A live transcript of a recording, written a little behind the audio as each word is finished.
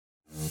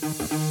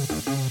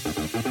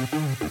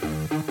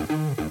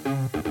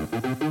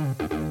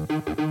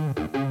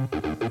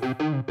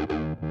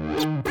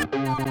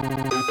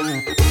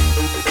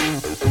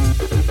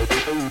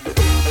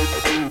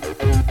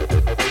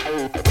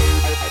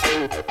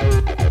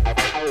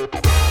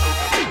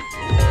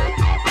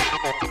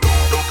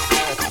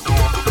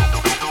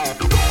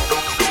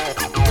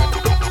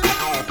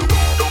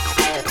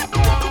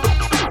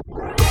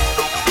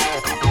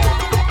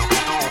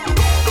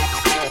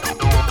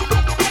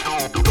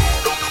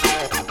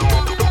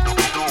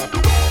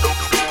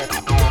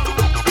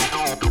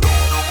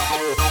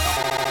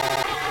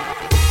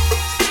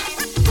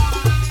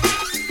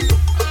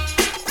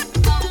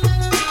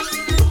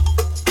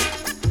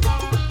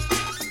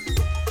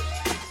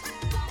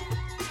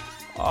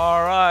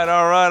All right,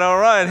 all right, all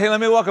right. Hey, let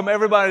me welcome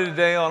everybody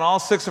today on all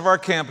 6 of our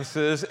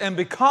campuses. And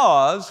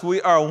because we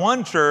are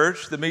one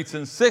church that meets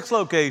in 6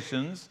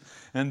 locations,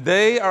 and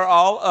they are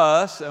all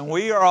us, and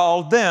we are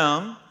all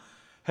them,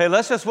 hey,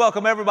 let's just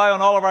welcome everybody on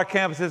all of our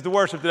campuses to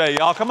worship today,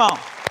 y'all. Come on.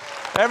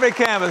 Every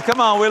campus. Come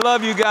on. We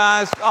love you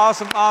guys.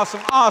 Awesome,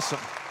 awesome, awesome.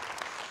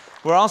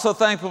 We're also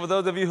thankful for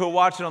those of you who are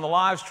watching on the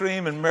live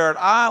stream in Merritt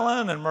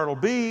Island and Myrtle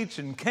Beach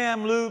and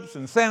Kamloops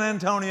and San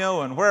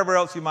Antonio and wherever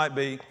else you might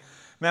be.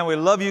 Man, we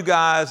love you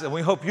guys, and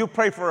we hope you'll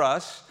pray for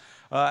us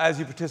as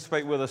you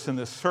participate with us in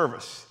this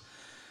service.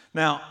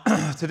 Now,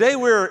 today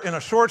we're in a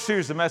short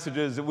series of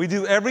messages that we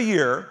do every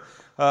year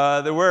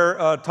that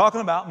we're talking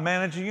about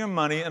managing your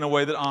money in a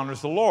way that honors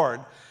the Lord.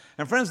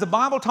 And friends, the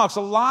Bible talks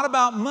a lot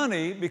about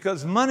money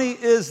because money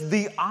is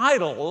the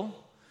idol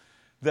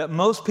that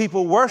most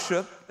people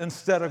worship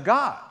instead of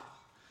God.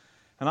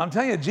 And I'm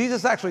telling you,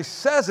 Jesus actually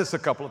says this a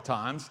couple of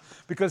times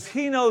because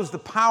he knows the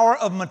power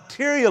of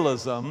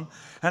materialism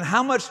and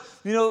how much,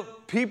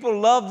 people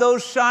love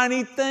those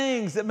shiny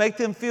things that make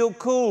them feel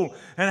cool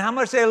and how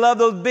much they love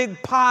those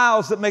big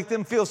piles that make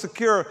them feel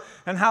secure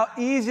and how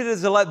easy it is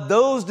to let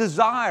those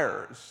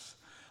desires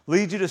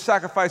lead you to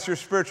sacrifice your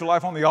spiritual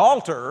life on the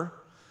altar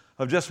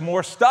of just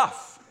more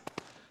stuff.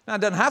 Now,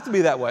 it doesn't have to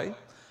be that way.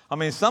 I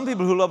mean, some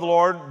people who love the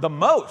Lord the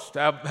most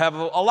have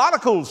a lot of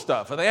cool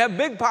stuff and they have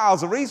big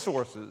piles of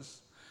resources.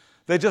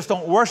 They just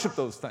don't worship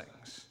those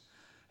things.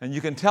 And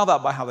you can tell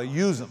that by how they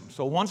use them.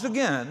 So once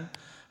again,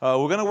 we're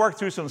going to work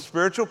through some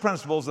spiritual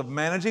principles of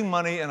managing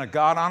money in a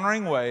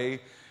God-honoring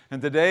way.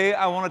 And today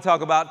I want to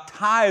talk about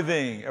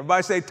tithing.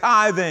 Everybody say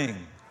tithing.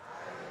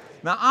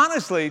 Now,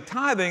 honestly,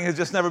 tithing has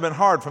just never been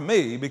hard for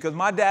me because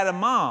my dad and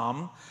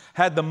mom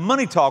had the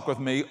money talk with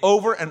me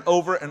over and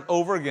over and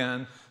over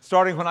again,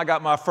 starting when I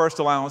got my first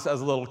allowance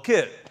as a little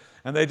kid.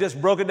 And they just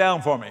broke it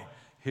down for me.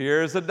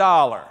 Here's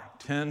 $1.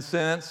 10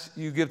 cents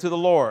you give to the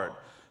Lord.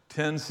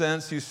 10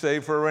 cents you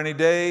save for a rainy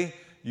day.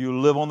 You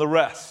live on the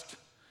rest.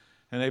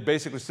 And they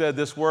basically said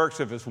this works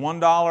if it's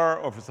 $1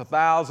 or if it's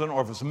 $1,000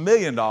 or if it's $1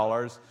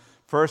 million.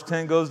 First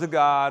 10 goes to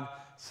God.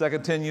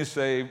 Second 10 you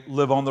save,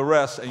 live on the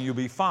rest, and you'll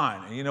be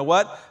fine. And you know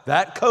what?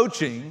 That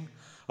coaching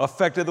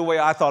affected the way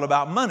I thought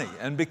about money.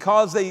 And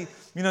because they,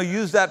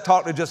 used that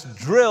talk to just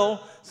drill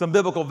some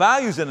biblical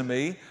values into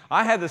me,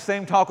 I had the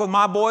same talk with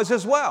my boys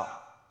as well.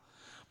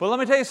 But let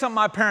me tell you something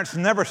my parents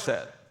never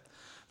said.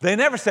 They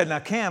never said, now,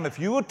 Cam, if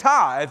you will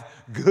tithe,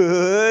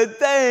 good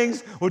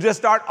things will just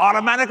start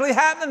automatically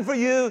happening for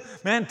you.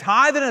 Man,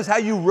 tithing is how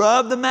you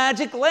rub the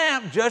magic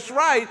lamp just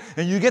right,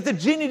 and you get the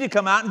genie to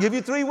come out and give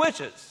you 3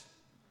 wishes.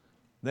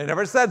 They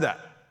never said that.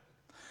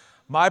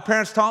 My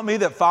parents taught me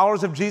that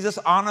followers of Jesus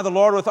honor the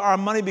Lord with our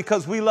money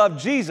because we love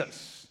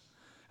Jesus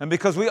and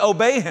because we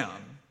obey him,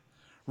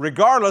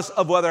 regardless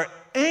of whether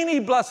any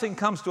blessing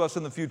comes to us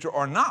in the future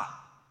or not.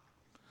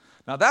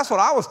 Now, that's what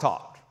I was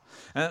taught.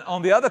 And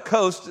on the other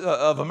coast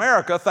of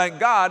America, thank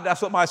God,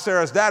 that's what my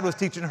Sarah's dad was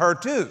teaching her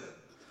too.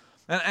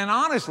 And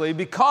honestly,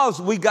 because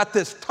we got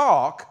this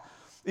talk,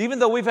 even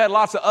though we've had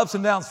lots of ups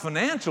and downs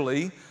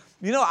financially,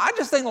 I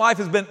just think life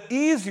has been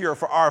easier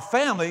for our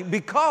family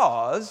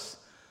because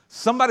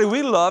somebody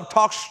we love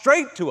talks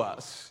straight to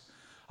us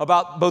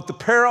about both the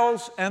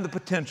perils and the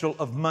potential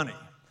of money.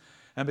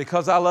 And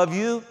because I love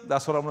you,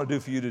 that's what I'm going to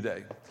do for you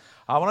today.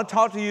 I want to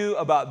talk to you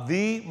about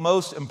the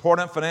most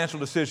important financial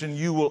decision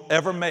you will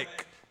ever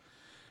make.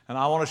 And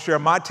I want to share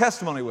my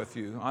testimony with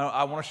you.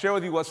 I want to share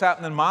with you what's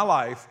happened in my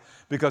life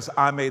because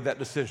I made that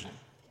decision.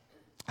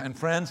 And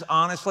friends,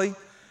 honestly,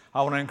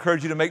 I want to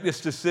encourage you to make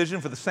this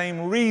decision for the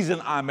same reason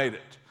I made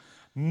it.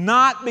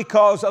 Not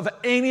because of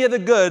any of the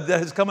good that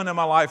has come into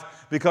my life,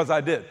 because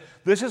I did.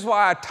 This is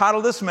why I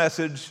titled this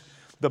message,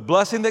 The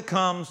Blessing That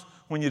Comes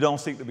When You Don't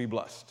Seek to Be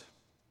Blessed.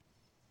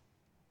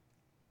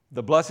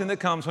 The blessing that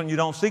comes when you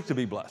don't seek to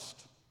be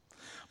blessed.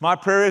 My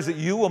prayer is that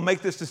you will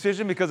make this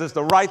decision because it's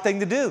the right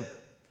thing to do.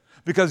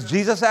 Because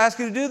Jesus asked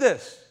you to do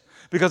this.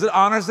 Because it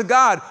honors the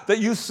God that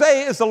you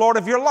say is the Lord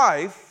of your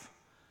life.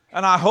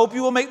 And I hope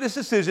you will make this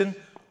decision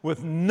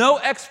with no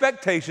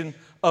expectation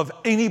of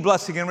any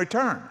blessing in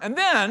return. And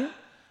then,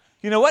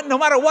 you know what? No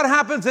matter what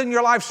happens in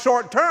your life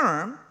short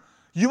term,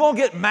 you won't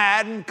get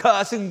mad and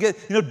cuss and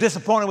get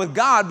disappointed with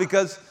God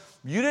because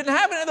you didn't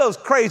have any of those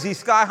crazy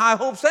sky-high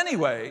hopes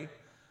anyway.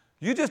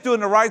 You're just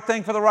doing the right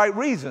thing for the right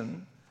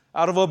reason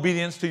out of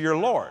obedience to your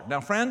Lord.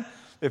 Now, friend,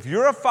 if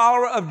you're a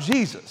follower of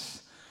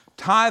Jesus,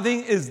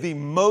 tithing is the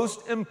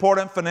most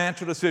important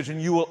financial decision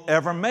you will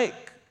ever make.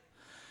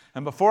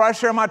 And before I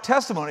share my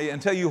testimony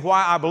and tell you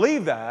why I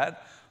believe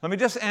that, let me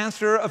just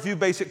answer a few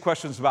basic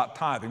questions about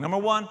tithing. Number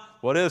 1,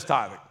 what is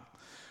tithing?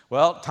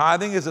 Well,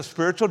 tithing is a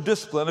spiritual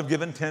discipline of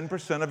giving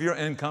 10% of your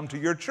income to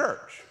your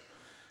church.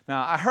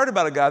 Now, I heard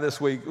about a guy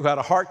this week who had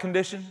a heart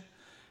condition,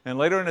 and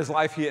later in his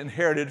life, he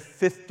inherited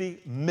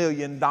 $50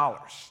 million.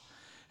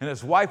 And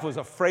his wife was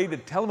afraid to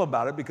tell him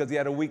about it because he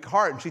had a weak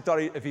heart, and she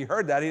thought if he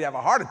heard that, he'd have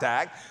a heart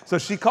attack. So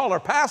she called her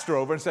pastor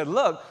over and said,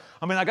 look,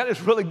 I got this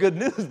really good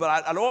news,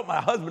 but I don't want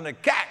my husband to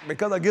cack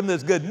because I give him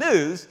this good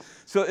news.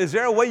 So is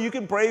there a way you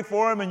can pray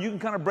for him and you can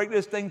kind of break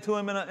this thing to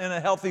him in a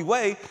healthy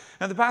way?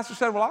 And the pastor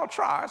said, well, I'll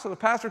try. So the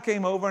pastor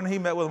came over and he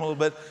met with him a little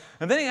bit.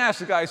 And then he asked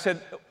the guy, he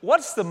said,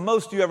 what's the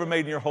most you ever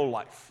made in your whole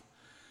life?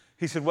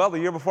 He said, well, the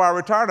year before I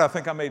retired, I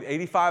think I made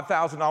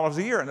 $85,000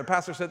 a year. And the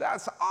pastor said,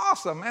 that's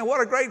awesome, man. What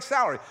a great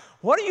salary.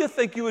 What do you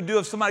think you would do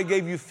if somebody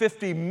gave you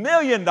 $50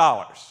 million?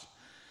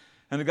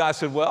 And the guy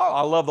said, well,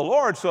 I love the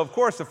Lord, so of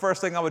course the first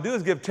thing I would do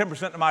is give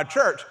 10% to my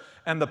church.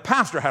 And the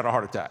pastor had a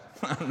heart attack.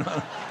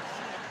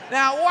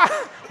 Now,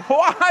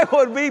 why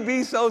would we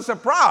be so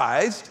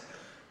surprised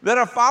that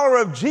a follower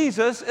of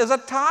Jesus is a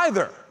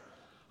tither?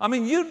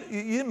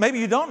 Maybe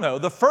you don't know.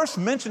 The first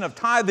mention of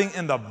tithing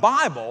in the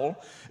Bible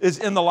is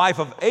in the life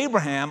of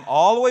Abraham,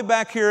 all the way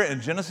back here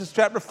in Genesis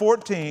chapter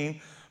 14.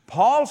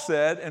 Paul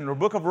said in the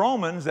book of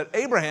Romans that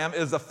Abraham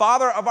is the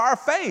father of our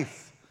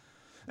faith.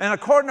 And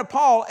according to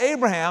Paul,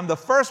 Abraham, the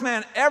first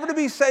man ever to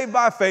be saved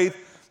by faith,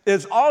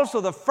 is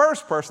also the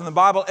first person the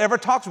Bible ever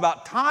talks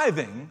about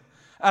tithing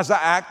as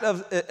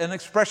an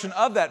expression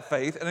of that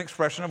faith, an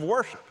expression of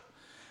worship.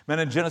 And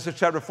in Genesis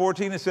chapter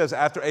 14, it says,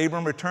 after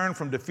Abram returned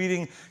from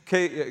defeating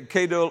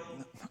Kedolaomer,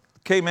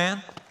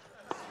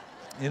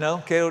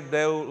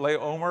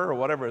 or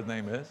whatever his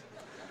name is.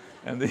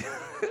 And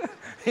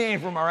he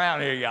ain't from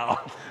around here,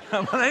 y'all.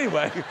 But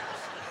anyway,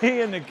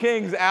 he and the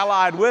kings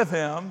allied with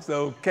him,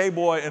 so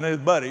K-Boy and his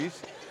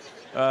buddies.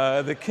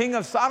 The king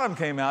of Sodom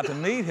came out to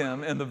meet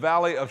him in the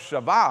valley of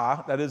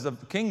Shavah, that is the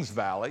king's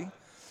valley.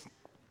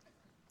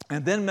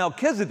 And then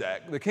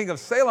Melchizedek, the king of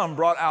Salem,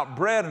 brought out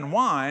bread and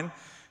wine,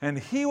 and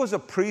he was a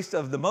priest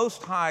of the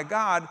Most High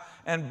God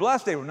and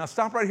blessed Abraham. Now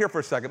stop right here for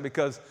a second,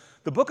 because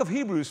the book of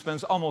Hebrews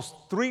spends almost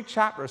 3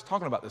 chapters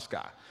talking about this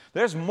guy.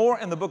 There's more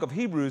in the book of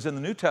Hebrews in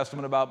the New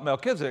Testament about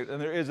Melchizedek than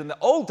there is in the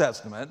Old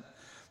Testament.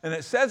 And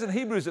it says in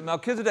Hebrews that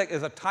Melchizedek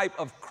is a type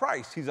of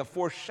Christ. He's a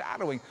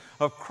foreshadowing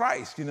of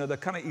Christ, the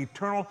kind of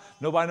eternal.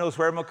 Nobody knows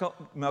where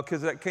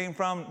Melchizedek came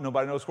from.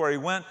 Nobody knows where he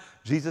went.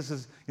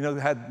 Jesus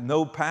had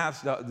no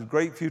past, the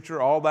great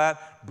future, all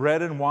that.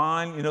 Bread and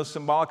wine,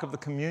 symbolic of the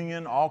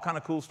communion, all kind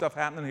of cool stuff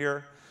happening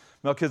here.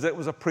 Melchizedek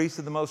was a priest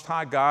of the Most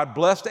High God,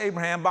 blessed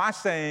Abraham by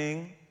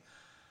saying,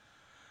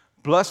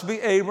 blessed be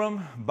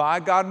Abram by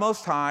God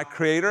Most High,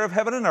 creator of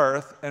heaven and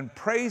earth, and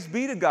praise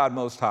be to God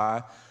Most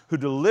High, who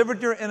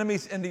delivered your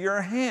enemies into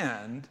your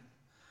hand.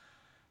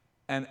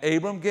 And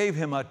Abram gave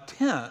him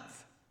 1/10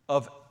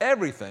 of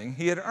everything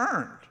he had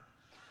earned.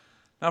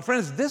 Now,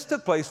 friends, this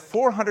took place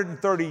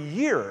 430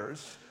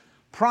 years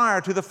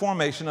prior to the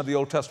formation of the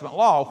Old Testament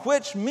law,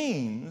 which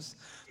means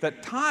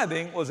that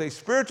tithing was a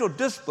spiritual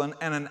discipline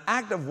and an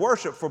act of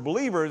worship for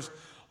believers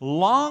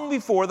long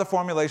before the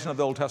formulation of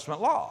the Old Testament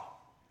law.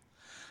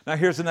 Now,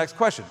 here's the next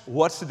question.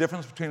 What's the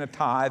difference between a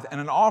tithe and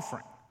an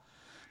offering?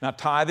 Now,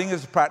 tithing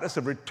is the practice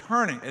of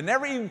returning. It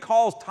never even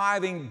calls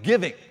tithing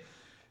giving.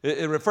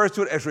 It refers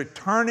to it as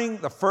returning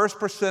the first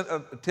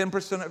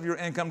 10% of your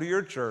income to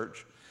your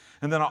church.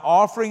 And then an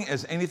offering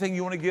is anything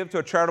you want to give to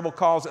a charitable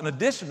cause in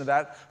addition to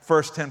that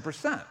first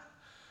 10%.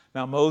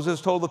 Now, Moses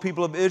told the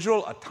people of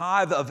Israel a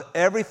tithe of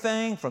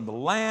everything from the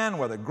land,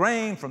 whether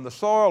grain from the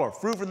soil or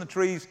fruit from the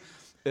trees,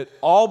 it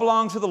all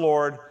belongs to the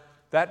Lord.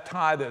 That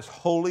tithe is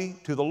holy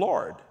to the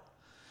Lord.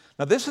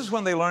 Now, this is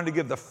when they learned to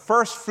give the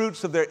first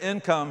fruits of their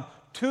income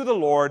to the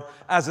Lord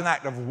as an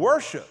act of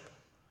worship.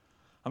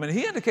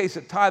 He indicates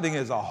that tithing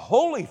is a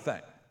holy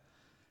thing.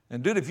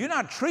 And dude, if you're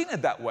not treating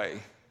it that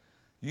way,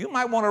 you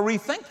might want to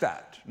rethink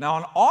that. Now,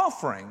 an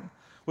offering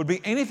would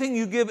be anything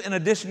you give in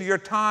addition to your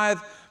tithe.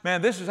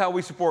 Man, this is how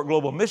we support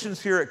global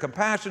missions here at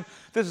Compassion.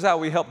 This is how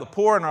we help the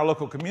poor in our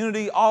local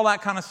community, all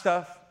that kind of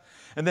stuff.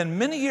 And then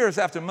many years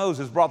after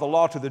Moses brought the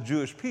law to the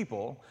Jewish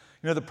people,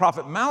 the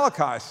prophet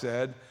Malachi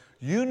said,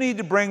 you need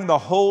to bring the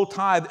whole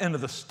tithe into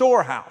the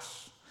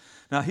storehouse.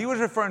 Now, he was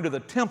referring to the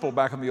temple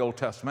back in the Old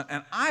Testament,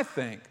 and I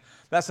think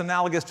that's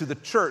analogous to the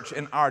church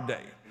in our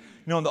day.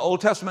 In the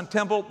Old Testament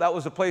temple, that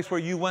was a place where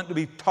you went to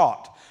be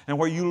taught and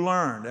where you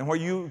learned and where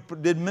you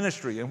did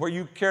ministry and where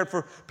you cared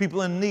for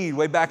people in need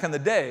way back in the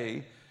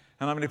day.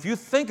 And if you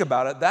think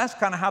about it, that's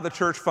kind of how the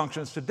church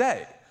functions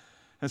today.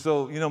 And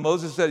so,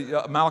 Moses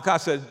said, Malachi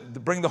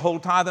said, bring the whole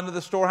tithe into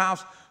the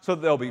storehouse so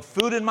that there'll be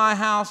food in my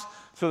house,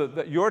 so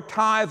that your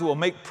tithe will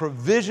make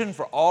provision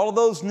for all of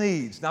those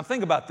needs. Now,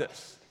 think about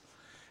this.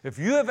 If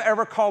you have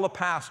ever called a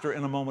pastor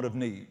in a moment of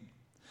need,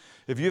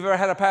 if you've ever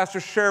had a pastor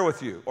share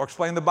with you or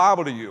explain the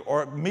Bible to you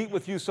or meet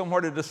with you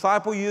somewhere to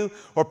disciple you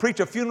or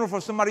preach a funeral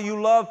for somebody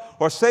you love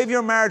or save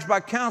your marriage by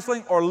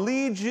counseling or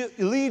lead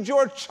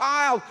your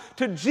child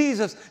to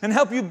Jesus and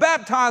help you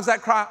baptize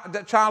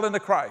that child into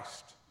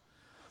Christ,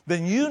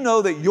 then you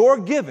know that your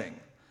giving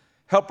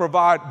helped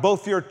provide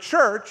both your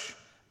church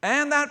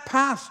and that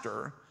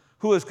pastor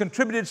who has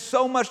contributed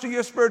so much to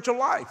your spiritual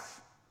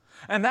life.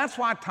 And that's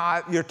why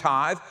your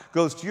tithe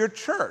goes to your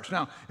church.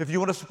 Now, if you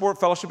want to support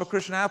Fellowship of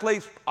Christian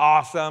Athletes,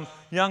 awesome.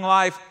 Young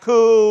Life,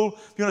 cool.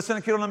 If you want to send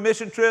a kid on a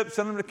mission trip,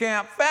 send them to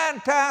camp,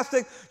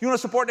 fantastic. You want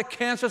to support the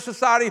Cancer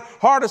Society,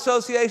 Heart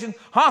Association,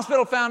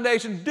 Hospital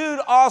Foundation, dude,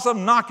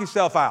 awesome. Knock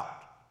yourself out.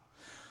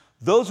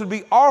 Those would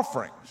be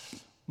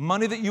offerings,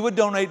 money that you would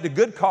donate to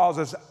good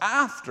causes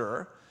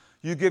after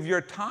you give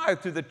your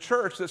tithe to the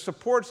church that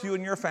supports you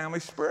and your family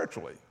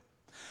spiritually.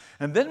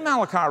 And then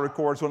Malachi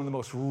records one of the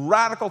most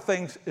radical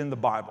things in the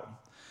Bible.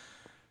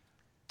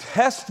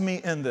 Test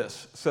me in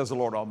this, says the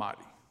Lord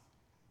Almighty.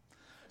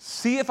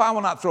 See if I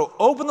will not throw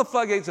open the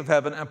floodgates of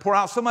heaven and pour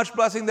out so much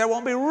blessing there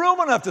won't be room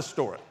enough to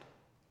store it.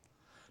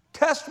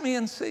 Test me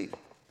and see.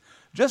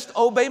 Just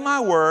obey my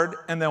word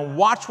and then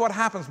watch what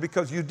happens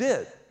because you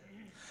did.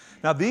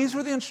 Now, these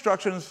were the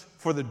instructions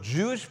for the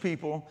Jewish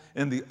people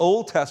in the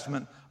Old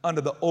Testament under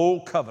the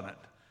Old Covenant.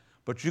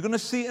 But you're going to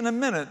see in a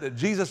minute that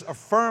Jesus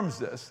affirms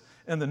this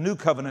in the New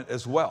Covenant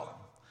as well.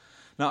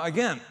 Now,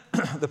 again,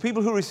 the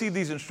people who received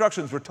these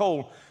instructions were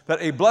told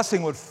that a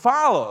blessing would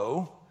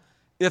follow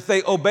if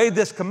they obeyed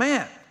this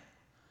command.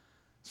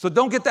 So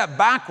don't get that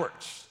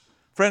backwards.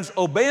 Friends,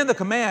 obeying the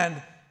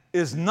command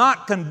is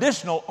not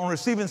conditional on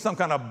receiving some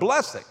kind of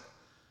blessing.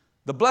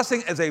 The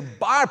blessing is a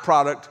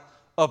byproduct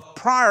of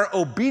prior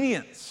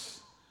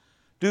obedience.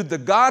 Dude, the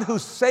God who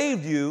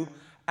saved you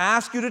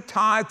asked you to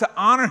tithe to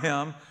honor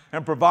him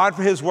and provide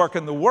for his work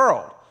in the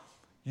world.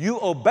 You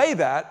obey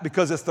that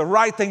because it's the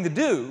right thing to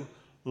do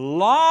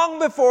long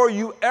before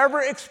you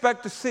ever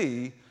expect to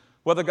see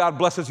whether God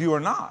blesses you or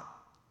not.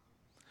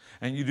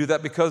 And you do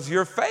that because of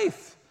your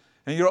faith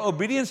and your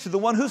obedience to the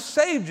one who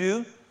saved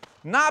you,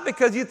 not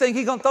because you think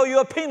he's going to throw you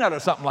a peanut or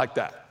something like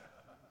that.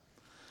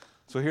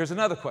 So here's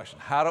another question.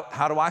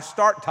 How do I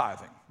start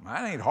tithing?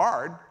 That ain't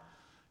hard.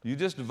 You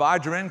just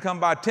divide your income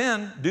by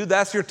 10. Dude,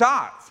 that's your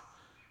tithe.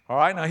 All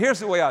right, now here's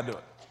the way I do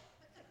it.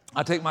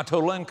 I take my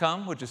total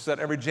income, which is set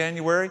every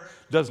January,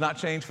 does not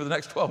change for the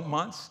next 12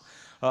 months.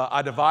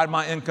 I divide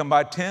my income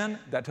by 10.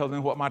 That tells me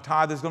what my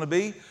tithe is going to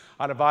be.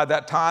 I divide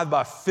that tithe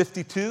by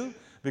 52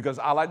 because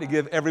I like to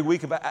give every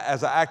week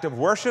as an act of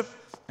worship,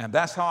 and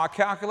that's how I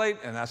calculate,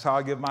 and that's how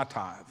I give my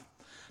tithe.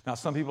 Now,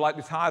 some people like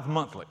to tithe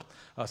monthly.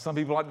 Some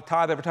people like to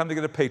tithe every time they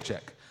get a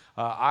paycheck.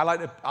 I like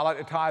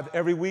to tithe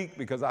every week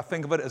because I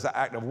think of it as an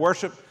act of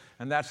worship,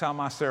 and that's how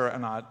my Sarah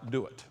and I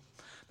do it.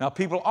 Now,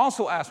 people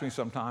also ask me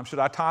sometimes, should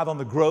I tithe on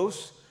the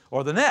gross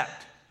or the net?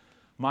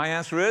 My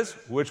answer is,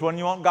 which one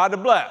you want God to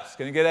bless?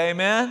 Can you get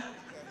amen?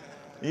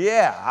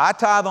 Yeah, I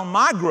tithe on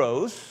my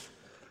gross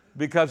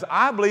because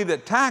I believe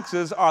that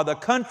taxes are the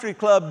country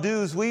club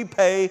dues we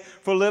pay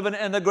for living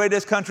in the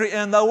greatest country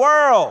in the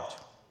world.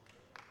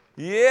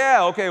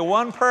 Yeah, okay,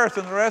 one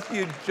person, the rest of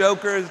you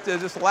jokers,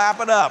 just lap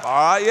it up,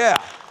 all right,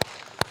 yeah.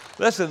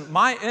 Listen,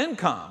 my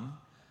income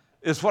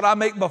is what I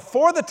make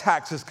before the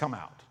taxes come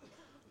out.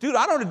 Dude,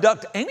 I don't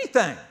deduct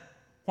anything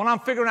when I'm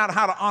figuring out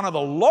how to honor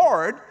the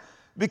Lord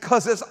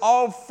because it's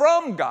all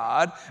from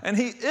God and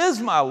he is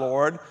my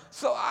Lord,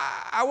 so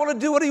I want to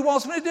do what he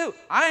wants me to do.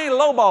 I ain't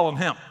lowballing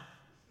him.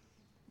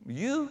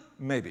 You,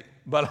 maybe,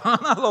 but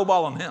I'm not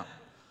lowballing him.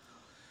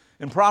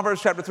 In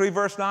Proverbs chapter 3,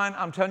 verse 9,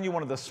 I'm telling you,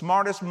 one of the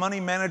smartest money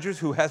managers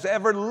who has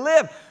ever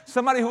lived,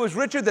 somebody who is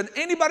richer than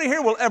anybody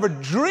here will ever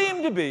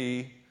dream to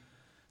be,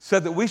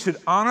 said that we should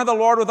honor the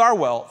Lord with our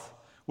wealth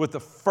with the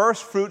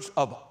first fruits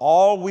of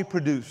all we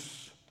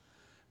produce.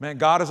 Man,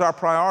 God is our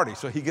priority,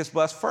 so he gets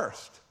blessed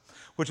first,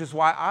 which is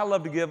why I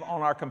love to give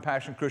on our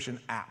Compassion Christian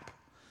app.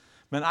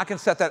 Man, I can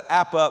set that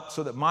app up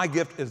so that my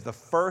gift is the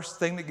first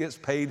thing that gets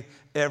paid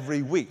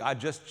every week. I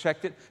just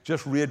checked it,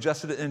 just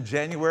readjusted it in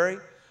January.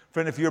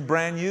 Friend, if you're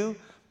brand new,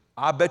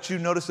 I bet you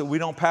notice that we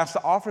don't pass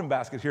the offering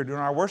basket here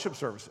during our worship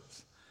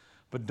services.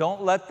 But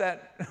don't let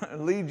that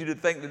lead you to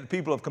think that the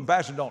people of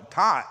Compassion don't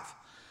tithe.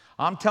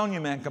 I'm telling you,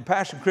 man,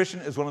 Compassion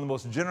Christian is one of the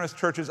most generous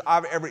churches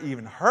I've ever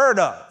even heard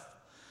of.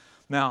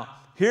 Now,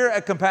 here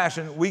at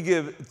Compassion, we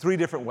give 3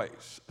 different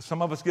ways.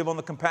 Some of us give on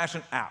the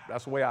Compassion app.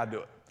 That's the way I do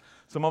it.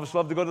 Some of us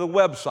love to go to the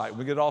website.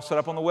 We get it all set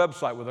up on the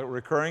website with a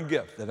recurring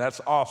gift, and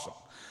that's awesome.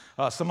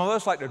 Some of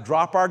us like to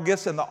drop our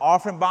gifts in the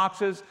offering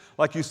boxes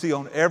like you see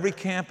on every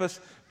campus,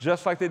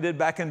 just like they did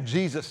back in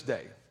Jesus'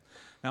 day.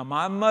 Now,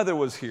 my mother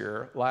was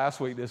here last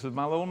week. This is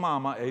my little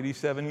mama,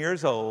 87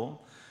 years old.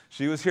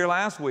 She was here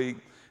last week.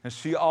 And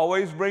she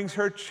always brings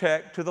her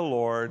check to the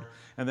Lord,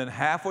 and then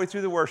halfway through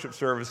the worship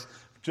service,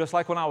 just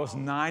like when I was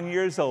 9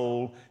 years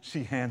old,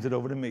 she hands it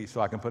over to me so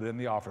I can put it in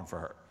the offering for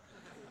her.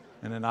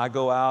 And then I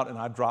go out and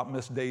I drop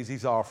Miss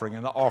Daisy's offering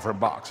in the offering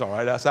box, all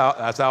right? That's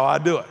how I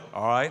do it,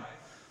 all right?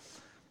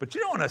 But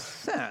you know, in a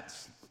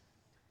sense,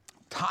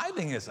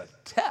 tithing is a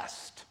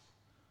test.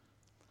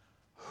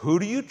 Who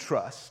do you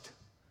trust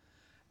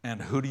and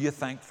who do you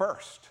thank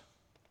first?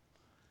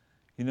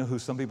 You know who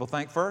some people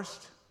thank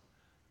first?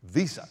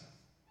 Visa.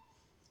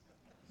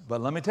 But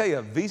let me tell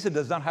you, Visa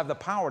does not have the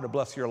power to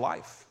bless your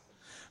life.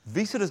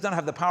 Visa does not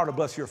have the power to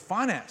bless your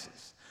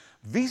finances.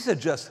 Visa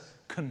just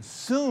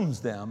consumes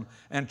them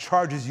and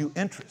charges you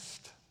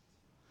interest.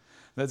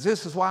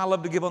 This is why I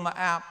love to give on the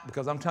app,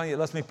 because I'm telling you, it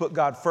lets me put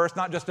God first,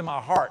 not just in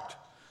my heart,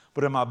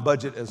 but in my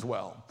budget as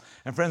well.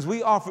 And friends,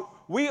 we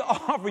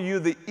offer you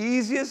the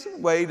easiest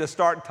way to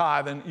start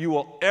tithing you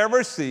will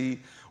ever see.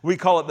 We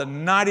call it the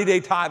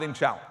 90-day tithing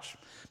challenge.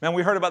 Man,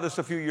 we heard about this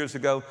a few years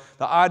ago.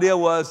 The idea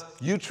was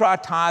you try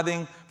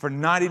tithing for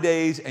 90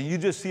 days and you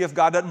just see if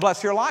God doesn't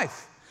bless your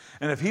life.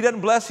 And if he doesn't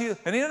bless you,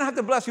 and he doesn't have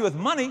to bless you with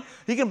money,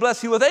 he can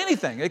bless you with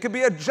anything. It could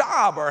be a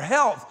job or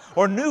health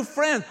or new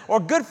friends or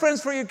good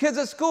friends for your kids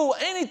at school,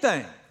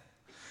 anything.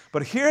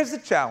 But here's the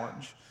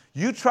challenge.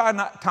 You try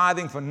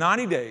tithing for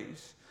 90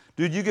 days.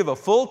 Dude, you give a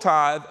full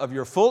tithe of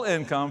your full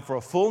income for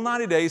a full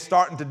 90 days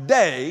starting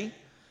today.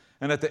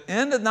 And at the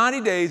end of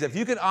 90 days, if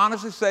you can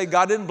honestly say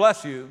God didn't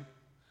bless you,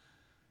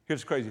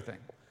 here's the crazy thing.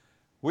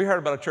 We heard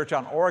about a church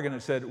out in Oregon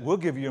that said, we'll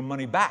give you your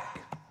money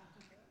back.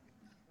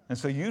 And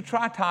so you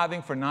try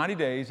tithing for 90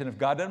 days, and if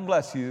God doesn't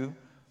bless you,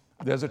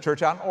 there's a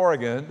church out in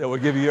Oregon that will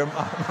give you your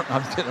money.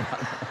 I'm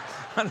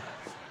kidding.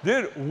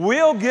 Dude,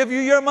 we'll give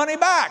you your money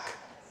back.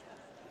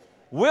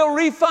 We'll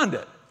refund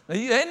it.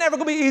 It ain't never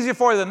going to be easier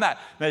for you than that.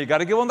 Now, you got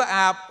to give on the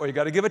app or you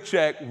got to give a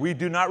check. We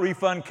do not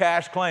refund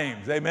cash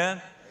claims. Amen?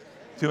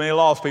 Too many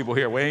lost people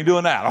here. We ain't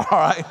doing that, all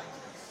right?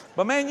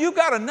 But, man, you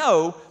got to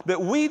know that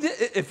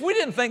if we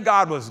didn't think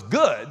God was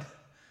good,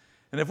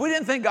 and if we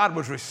didn't think God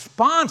was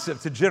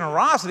responsive to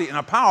generosity in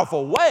a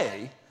powerful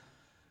way,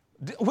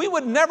 we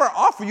would never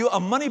offer you a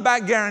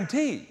money-back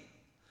guarantee.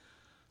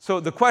 So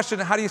the question,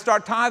 how do you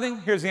start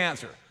tithing? Here's the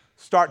answer.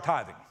 Start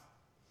tithing.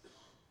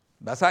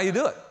 That's how you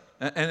do it.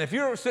 And if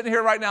you're sitting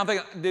here right now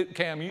thinking,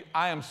 Cam,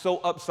 I am so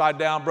upside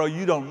down, bro,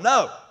 you don't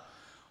know.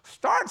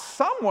 Start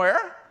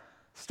somewhere.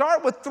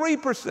 Start with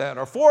 3%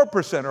 or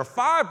 4% or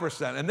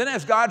 5%. And then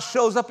as God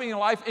shows up in your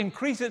life,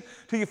 increase it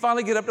till you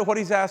finally get up to what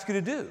he's asked you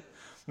to do.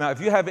 Now,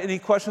 if you have any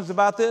questions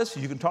about this,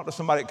 you can talk to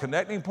somebody at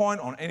Connecting Point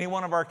on any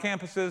one of our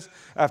campuses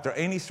after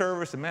any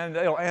service, and man,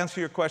 they'll answer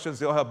your questions.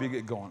 They'll help you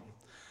get going.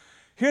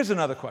 Here's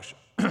another question.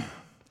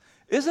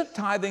 Isn't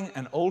tithing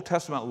an Old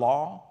Testament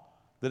law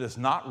that is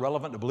not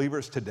relevant to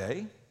believers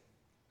today?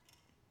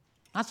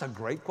 That's a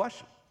great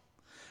question.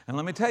 And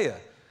let me tell you,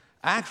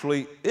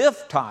 actually,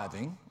 if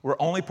tithing were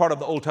only part of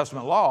the Old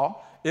Testament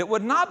law, it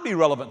would not be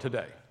relevant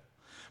today.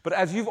 But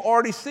as you've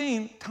already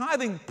seen,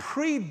 tithing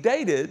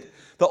predated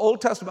the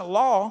Old Testament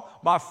law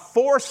by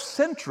 4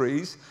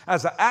 centuries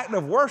as an act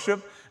of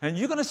worship, and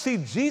you're going to see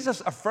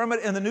Jesus affirm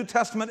it in the New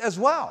Testament as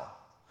well.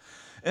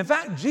 In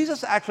fact,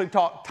 Jesus actually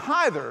taught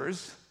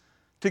tithers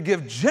to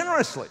give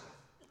generously.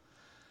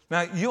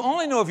 Now, you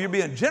only know if you're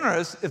being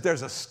generous if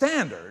there's a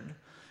standard,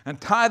 and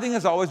tithing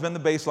has always been the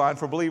baseline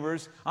for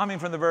believers,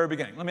 from the very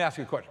beginning. Let me ask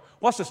you a question.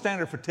 What's the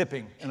standard for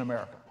tipping in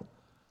America?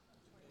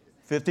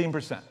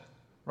 15%,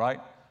 right?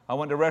 I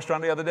went to a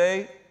restaurant the other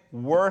day,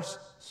 worst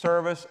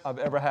service I've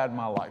ever had in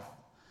my life.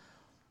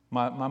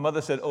 My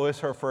mother said, oh, it's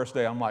her first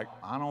day. I'm like,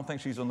 I don't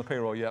think she's on the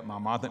payroll yet,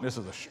 Mama. I think this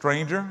is a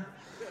stranger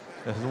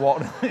that has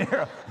walked in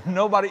here.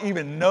 Nobody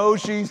even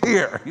knows she's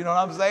here. You know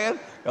what I'm saying?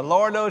 The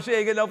Lord knows she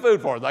ain't getting no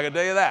food for us, I can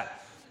tell you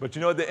that. But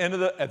you know, at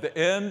the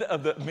end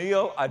of the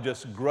meal, I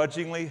just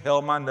grudgingly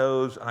held my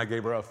nose and I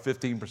gave her a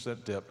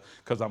 15% tip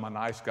because I'm a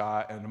nice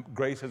guy and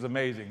grace is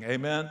amazing.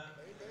 Amen? Amen.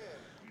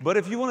 But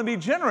if you want to be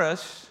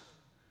generous,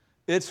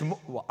 I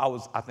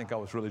think I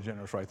was really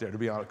generous right there, to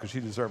be honest, because she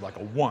deserved like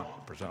a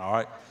 1%, all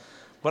right?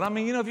 But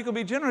if you can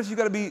be generous, you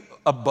got to be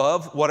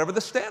above whatever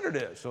the standard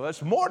is. So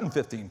that's more than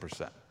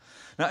 15%.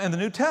 Now, in the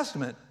New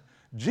Testament,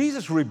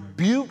 Jesus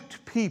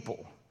rebuked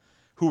people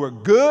who were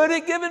good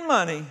at giving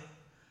money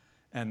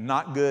and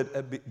not good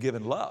at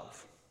giving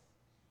love.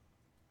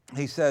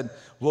 He said,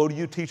 woe to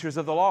you teachers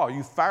of the law,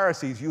 you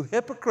Pharisees, you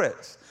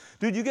hypocrites.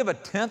 Dude, you give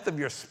 1/10 of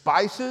your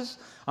spices,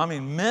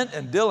 mint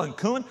and dill and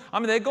cumin.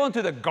 They go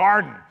into the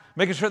garden,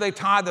 making sure they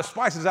tithe the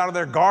spices out of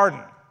their garden.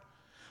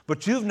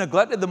 But you've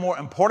neglected the more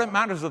important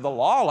matters of the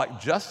law,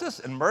 like justice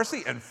and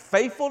mercy and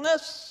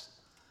faithfulness.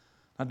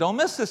 Now, don't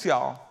miss this,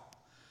 y'all.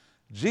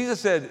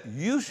 Jesus said,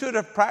 you should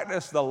have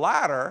practiced the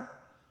latter.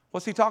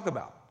 What's he talking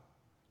about?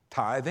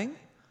 Tithing,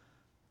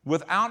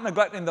 without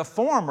neglecting the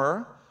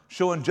former,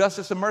 showing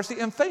justice and mercy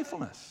and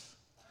faithfulness.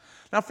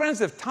 Now,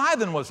 friends, if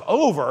tithing was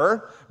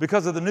over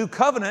because of the new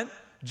covenant,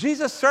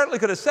 Jesus certainly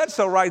could have said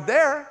so right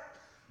there,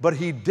 but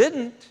he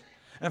didn't.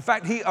 In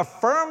fact, he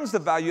affirms the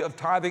value of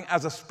tithing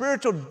as a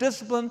spiritual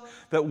discipline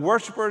that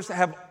worshipers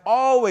have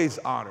always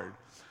honored.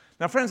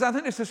 Now, friends, I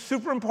think this is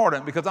super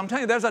important because I'm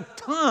telling you, there's a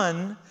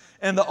ton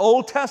in the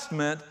Old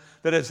Testament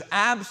that is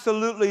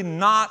absolutely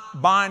not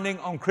binding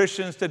on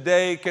Christians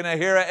today. Can I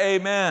hear an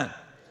amen?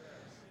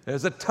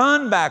 There's a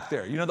ton back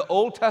there. You know, the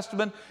Old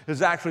Testament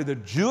is actually the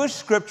Jewish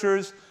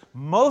scriptures,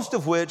 most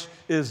of which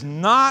is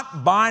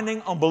not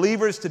binding on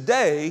believers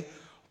today.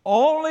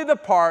 Only the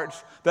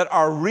parts that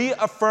are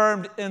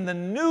reaffirmed in the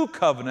new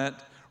covenant,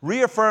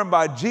 reaffirmed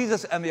by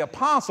Jesus and the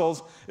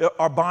apostles,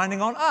 are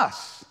binding on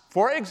us.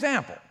 For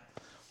example,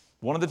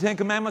 one of the 10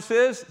 commandments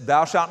is,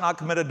 thou shalt not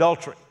commit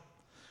adultery.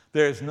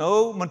 There is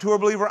no mature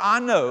believer I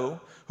know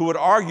who would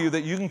argue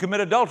that you can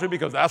commit adultery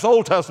because that's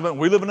Old Testament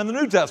and we're living in the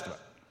New Testament.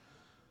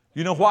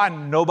 You know why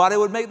nobody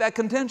would make that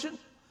contention?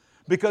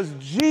 because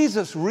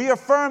Jesus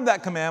reaffirmed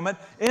that commandment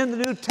in the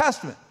New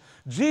Testament.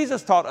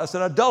 Jesus taught us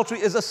that adultery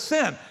is a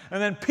sin.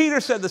 And then Peter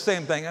said the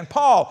same thing. And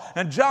Paul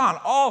and John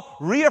all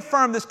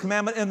reaffirmed this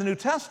commandment in the New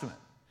Testament.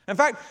 In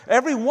fact,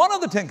 every one of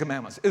the 10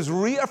 commandments is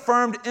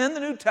reaffirmed in the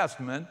New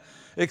Testament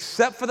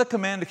except for the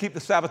command to keep the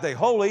Sabbath day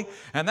holy.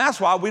 And that's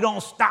why we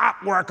don't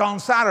stop work on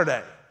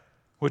Saturday,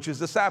 which is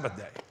the Sabbath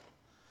day.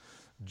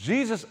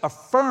 Jesus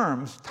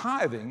affirms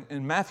tithing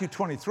in Matthew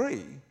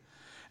 23.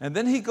 And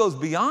then he goes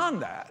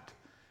beyond that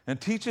and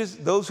teaches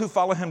those who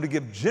follow him to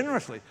give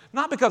generously,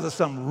 not because of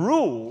some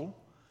rule,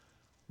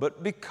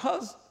 but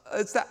because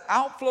it's the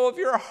outflow of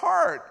your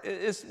heart.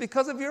 It's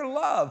because of your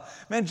love.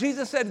 Man,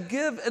 Jesus said,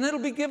 give and it'll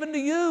be given to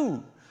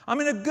you. I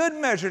mean, a good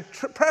measure,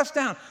 pressed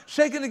down,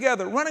 shaken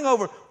together, running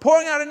over,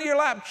 pouring out into your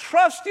lap.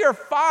 Trust your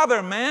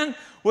Father, man,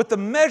 with the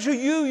measure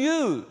you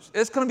use.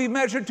 It's going to be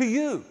measured to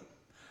you.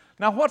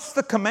 Now, what's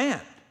the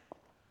command?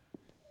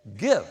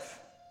 Give.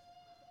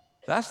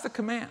 That's the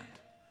command.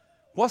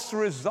 What's the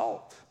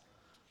result?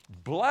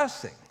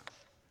 Blessing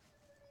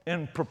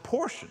in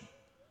proportion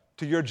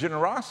to your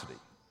generosity.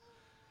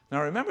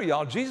 Now remember,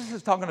 y'all, Jesus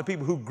is talking to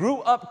people who grew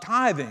up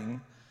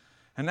tithing,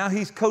 and now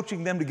he's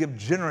coaching them to give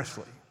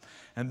generously.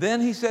 And then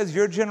he says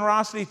your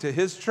generosity to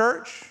his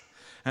church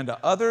and to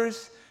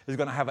others is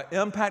going to have an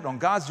impact on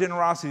God's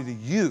generosity to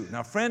you.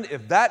 Now, friend,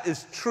 if that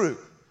is true,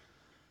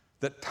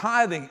 that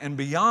tithing and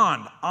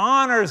beyond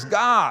honors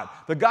God,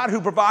 the God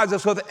who provides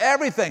us with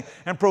everything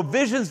and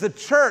provisions the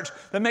church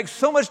that makes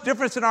so much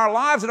difference in our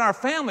lives and our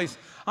families.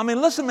 I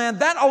mean, listen, man,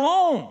 that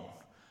alone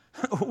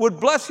would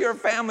bless your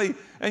family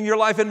and your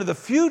life into the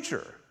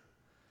future.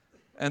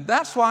 And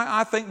that's why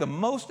I think the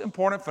most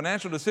important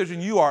financial decision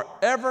you are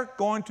ever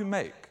going to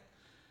make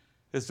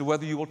is to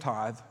whether you will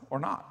tithe or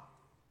not.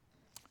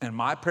 And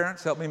my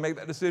parents helped me make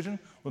that decision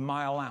with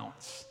my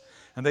allowance.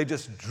 And they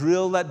just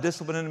drilled that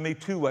discipline into me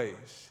 2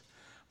 ways.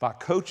 By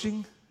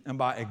coaching and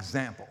by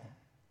example.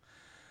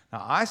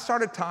 Now, I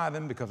started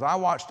tithing because I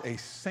watched a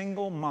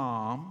single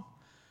mom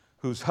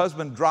whose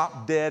husband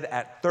dropped dead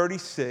at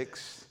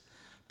 36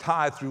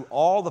 tithe through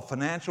all the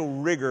financial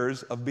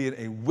rigors of being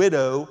a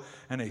widow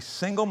and a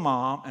single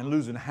mom and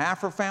losing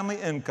half her family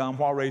income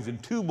while raising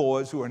 2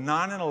 boys who are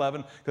 9 and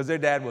 11 because their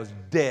dad was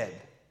dead.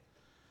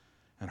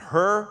 And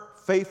her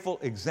faithful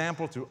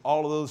example through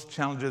all of those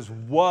challenges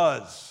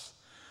was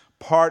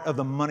part of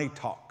the money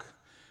talk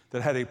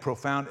that had a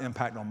profound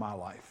impact on my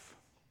life.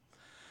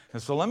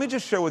 And so let me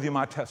just share with you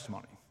my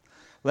testimony.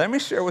 Let me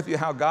share with you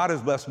how God has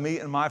blessed me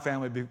and my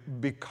family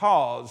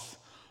because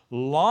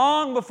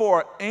long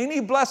before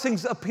any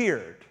blessings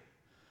appeared,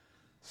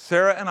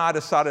 Sarah and I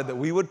decided that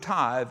we would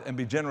tithe and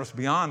be generous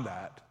beyond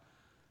that,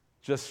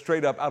 just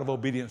straight up out of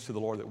obedience to the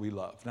Lord that we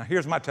love. Now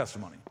here's my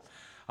testimony.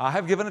 I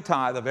have given a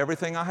tithe of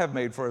everything I have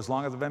made for as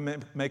long as I've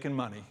been making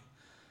money.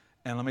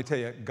 And let me tell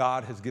you,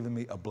 God has given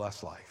me a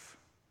blessed life.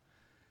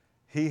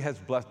 He has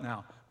blessed.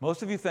 Now,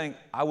 most of you think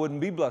I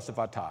wouldn't be blessed if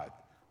I tithe.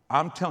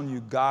 I'm telling you,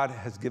 God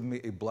has given me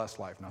a blessed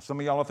life. Now, some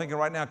of y'all are thinking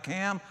right now,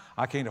 Cam,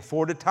 I can't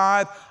afford to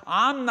tithe.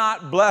 I'm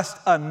not blessed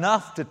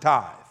enough to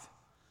tithe.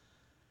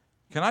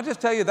 Can I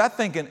just tell you, that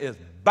thinking is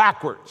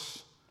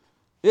backwards.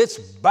 It's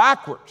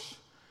backwards.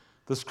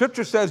 The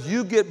scripture says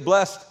you get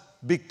blessed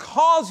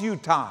because you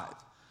tithe.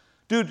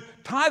 Dude,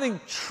 tithing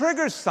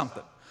triggers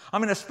something. I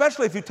mean,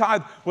 especially if you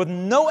tithe with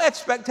no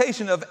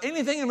expectation of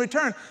anything in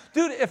return.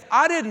 Dude, if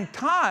I didn't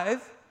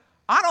tithe,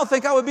 I don't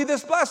think I would be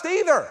this blessed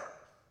either.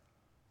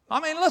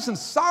 I mean, listen,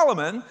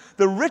 Solomon,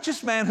 the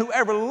richest man who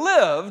ever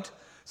lived,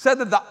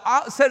 said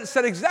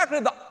exactly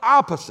the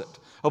opposite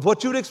of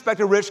what you would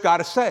expect a rich guy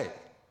to say.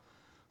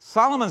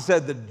 Solomon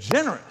said the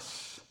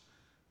generous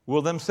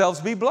will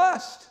themselves be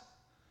blessed.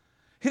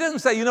 He doesn't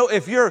say,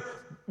 if you're,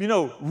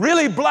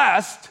 really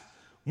blessed,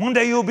 one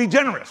day you'll be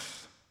generous.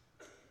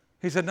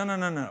 He said,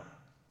 no.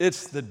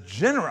 It's the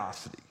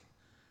generosity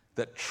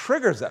that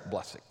triggers that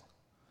blessing,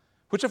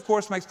 which, of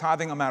course, makes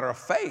tithing a matter of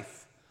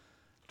faith.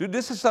 Dude,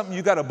 this is something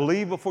you got to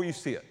believe before you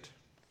see it.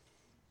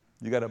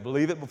 You got to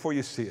believe it before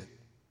you see it.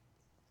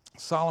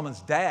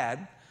 Solomon's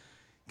dad,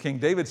 King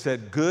David,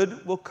 said,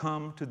 good will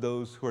come to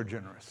those who are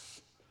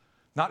generous.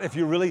 Not if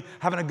you're really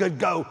having a good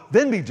go,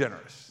 then be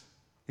generous.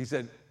 He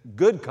said,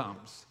 good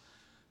comes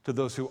to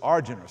those who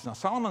are generous. Now,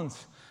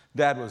 Solomon's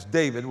dad was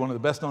David, one of the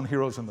best-known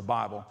heroes in the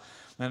Bible.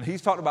 And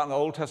he's talked about in the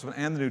Old Testament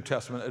and the New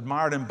Testament,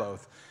 admired in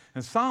both.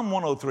 In Psalm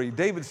 103,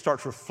 David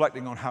starts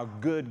reflecting on how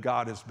good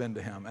God has been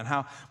to him and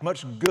how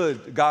much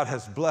good God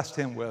has blessed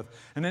him with.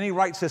 And then he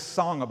writes this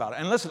song about it.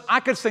 And listen,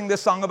 I could sing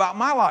this song about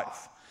my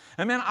life.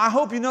 And man, I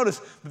hope you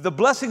notice the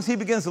blessings he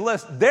begins to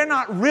list, they're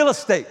not real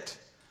estate.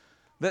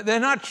 They're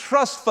not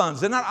trust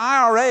funds. They're not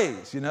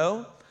IRAs,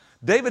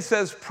 David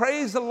says,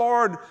 praise the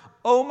Lord,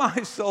 O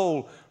my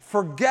soul.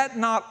 Forget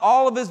not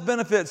all of his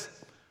benefits,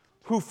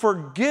 who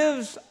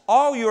forgives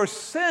all your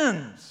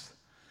sins.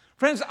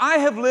 Friends, I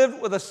have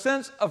lived with a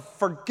sense of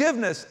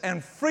forgiveness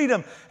and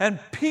freedom and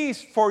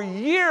peace for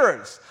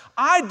years.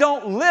 I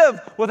don't live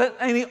with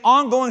any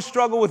ongoing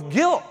struggle with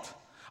guilt.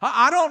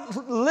 I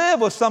don't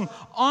live with some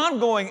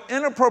ongoing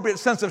inappropriate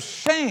sense of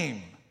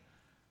shame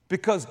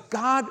because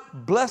God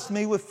blessed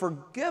me with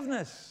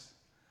forgiveness.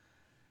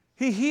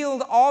 He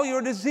healed all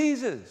your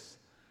diseases.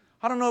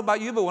 I don't know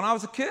about you, but when I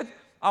was a kid,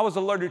 I was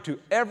allergic to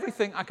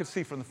everything I could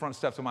see from the front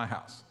steps of my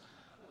house.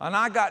 And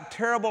I got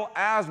terrible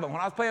asthma. When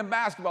I was playing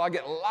basketball, I'd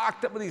get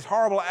locked up with these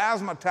horrible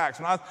asthma attacks.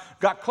 When I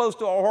got close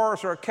to a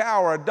horse or a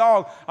cow or a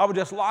dog, I would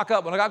just lock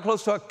up. When I got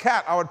close to a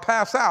cat, I would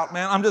pass out.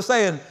 Man, I'm just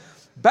saying,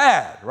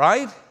 bad,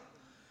 right?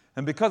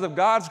 And because of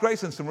God's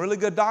grace and some really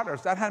good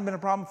doctors, that hadn't been a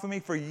problem for me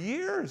for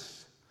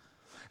years.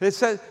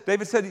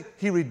 David said,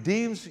 he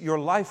redeems your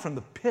life from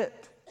the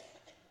pit.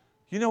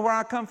 You know where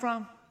I come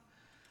from?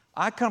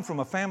 I come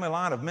from a family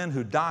line of men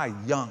who die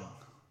young.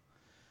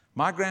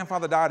 My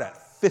grandfather died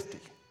at 50.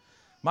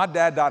 My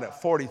dad died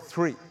at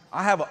 43.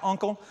 I have an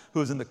uncle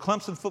who was in the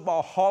Clemson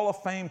Football Hall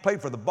of Fame,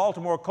 played for the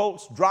Baltimore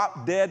Colts,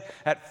 dropped dead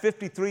at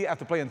 53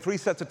 after playing 3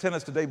 sets of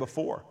tennis the day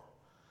before.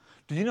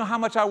 Do you know how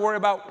much I worry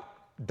about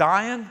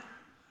dying?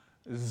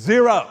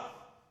 0.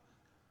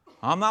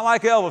 I'm not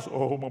like Elvis.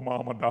 Oh, my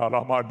mama died,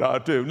 I might die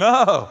too.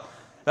 No,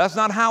 that's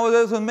not how it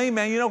is with me,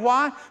 man. You know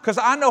why? Because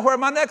I know where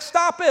my next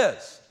stop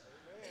is.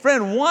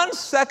 Friend, 1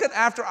 second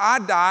after I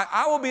die,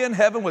 I will be in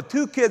heaven with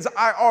 2 kids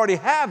I already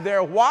have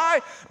there.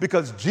 Why?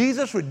 Because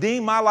Jesus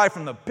redeemed my life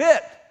from the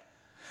pit.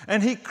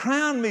 And he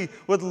crowned me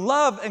with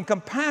love and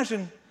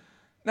compassion.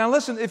 Now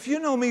listen, if you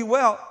know me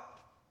well,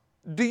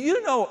 do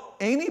you know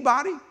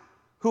anybody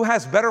who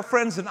has better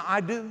friends than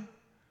I do?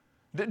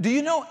 Do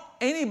you know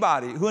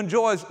anybody who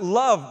enjoys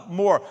love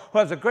more, who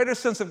has a greater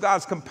sense of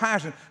God's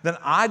compassion than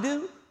I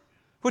do?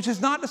 Which is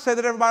not to say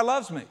that everybody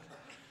loves me,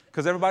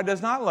 because everybody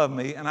does not love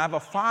me, and I have a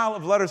file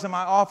of letters in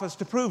my office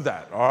to prove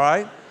that, all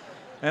right?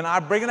 And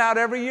I bring it out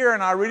every year,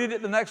 and I read it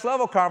at the Next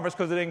Level conference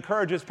because it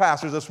encourages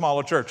pastors of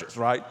smaller churches,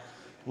 right?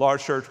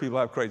 Large church people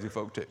have crazy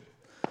folk too.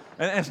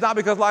 And it's not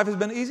because life has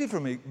been easy for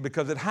me,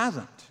 because it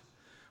hasn't.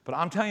 But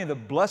I'm telling you, the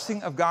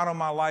blessing of God on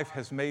my life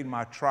has made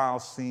my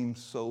trials seem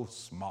so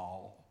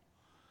small.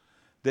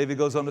 David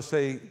goes on to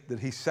say that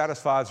he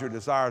satisfies your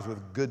desires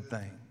with good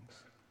things.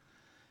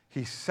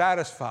 He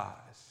satisfies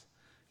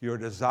your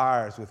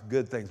desires with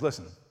good things.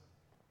 Listen,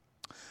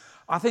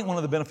 I think one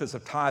of the benefits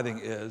of tithing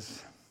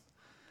is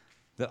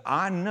that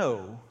I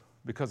know,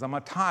 because I'm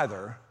a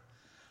tither,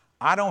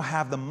 I don't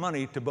have the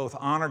money to both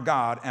honor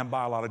God and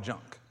buy a lot of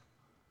junk.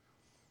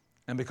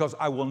 And because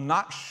I will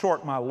not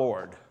short my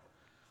Lord,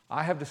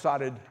 I have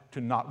decided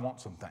to not want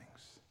some things.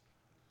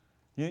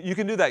 You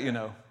can do that, you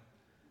know.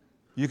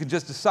 You can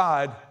just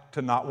decide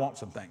to not want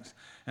some things.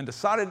 And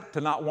decided to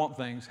not want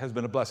things has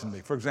been a blessing to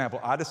me. For example,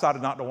 I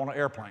decided not to want an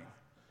airplane.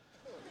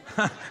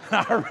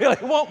 I really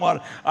want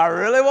one. I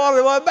really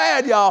wanted one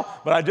bad, y'all.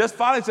 But I just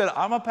finally said,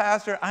 I'm a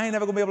pastor. I ain't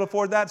never going to be able to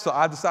afford that, so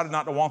I decided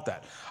not to want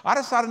that. I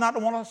decided not to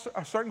want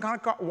a certain kind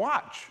of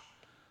watch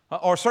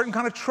or a certain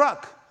kind of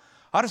truck.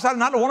 I decided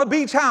not to want a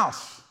beach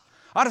house.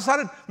 I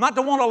decided not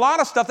to want a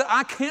lot of stuff that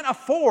I can't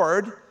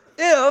afford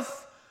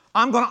if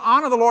I'm going to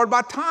honor the Lord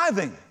by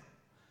tithing.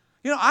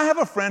 You know, I have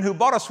a friend who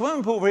bought a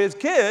swimming pool for his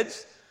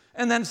kids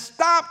and then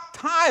stopped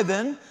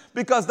tithing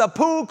because the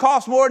pool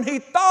cost more than he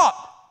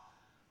thought.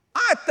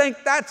 I think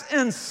that's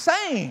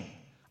insane.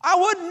 I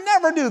would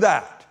never do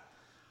that.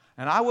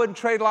 And I wouldn't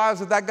trade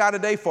lives with that guy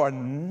today for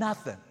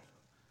nothing.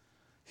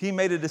 He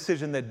made a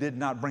decision that did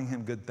not bring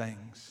him good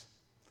things.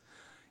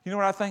 You know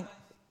what I think?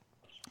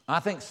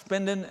 I think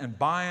spending and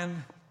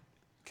buying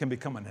can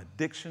become an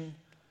addiction,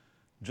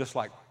 just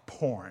like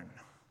porn.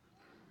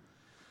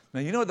 Now,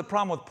 you know what the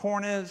problem with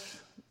porn is?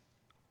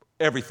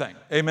 Everything.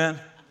 Amen?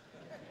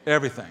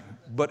 Everything.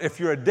 But if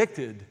you're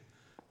addicted,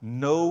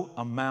 no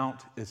amount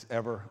is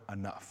ever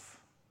enough.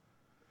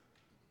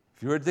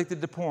 If you're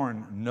addicted to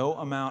porn, no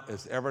amount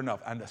is ever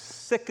enough. And the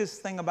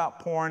sickest thing about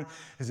porn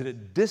is that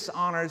it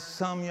dishonors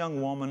some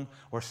young woman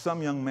or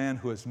some young man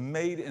who is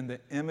made in the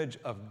image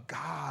of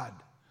God.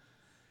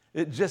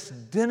 It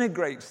just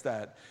denigrates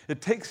that.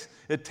 It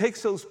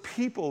takes those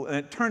people and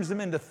it turns them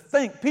into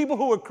people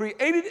who were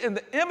created in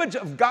the image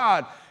of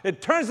God.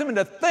 It turns them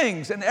into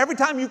things, and every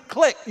time you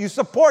click, you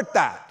support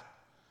that.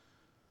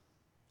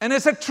 And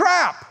it's a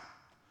trap.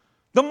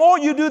 The more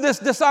you do this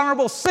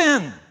dishonorable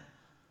sin,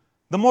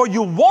 the more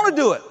you want to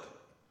do it.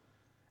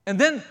 And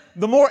then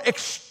the more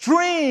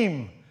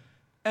extreme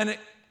and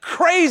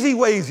crazy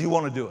ways you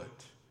want to do it.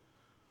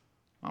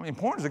 I mean,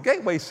 porn is a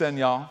gateway sin,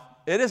 y'all.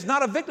 It is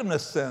not a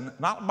victimless sin,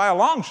 not by a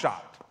long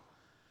shot.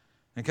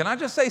 And can I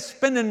just say,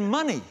 spending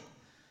money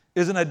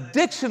is an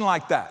addiction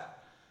like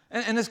that.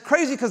 And it's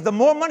crazy because the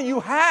more money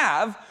you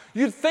have,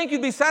 you'd think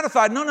you'd be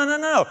satisfied.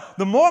 No.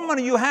 The more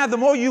money you have, the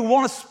more you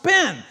want to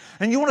spend.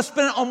 And you want to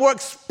spend it on more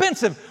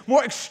expensive,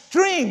 more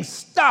extreme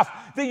stuff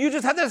that you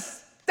just have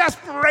this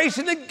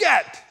desperation to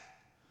get.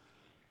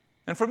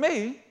 And for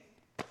me,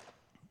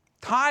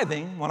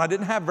 tithing, when I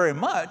didn't have very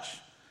much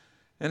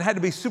and had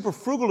to be super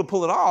frugal to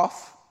pull it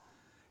off,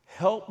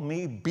 helped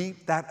me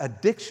beat that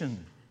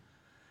addiction.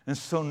 And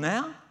so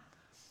now,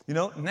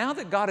 now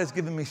that God has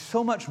given me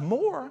so much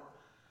more,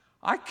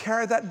 I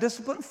carry that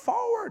discipline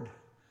forward.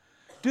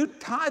 Dude,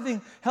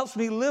 tithing helps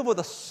me live with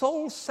a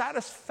soul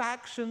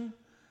satisfaction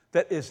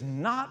that is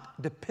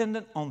not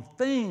dependent on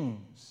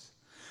things.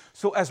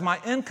 So as my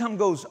income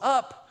goes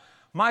up,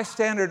 my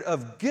standard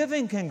of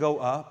giving can go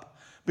up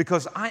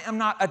because I am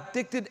not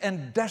addicted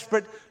and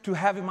desperate to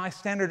having my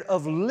standard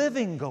of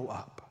living go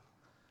up.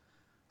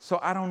 So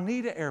I don't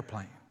need an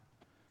airplane.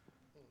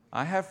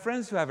 I have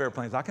friends who have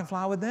airplanes. I can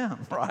fly with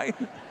them, right?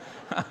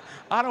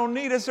 I don't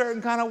need a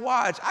certain kind of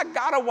watch. I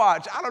got a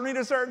watch. I don't need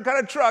a certain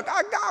kind of truck.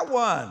 I got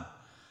one.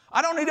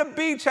 I don't need a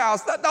beach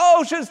house. The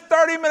ocean's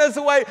 30 minutes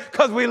away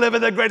because we live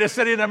in the greatest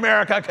city in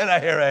America. Can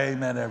I hear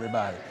amen,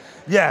 everybody?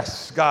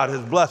 Yes, God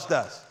has blessed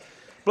us.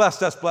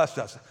 Blessed us, blessed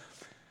us.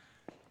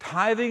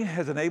 Tithing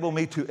has enabled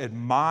me to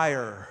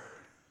admire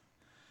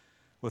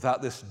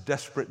without this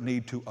desperate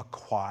need to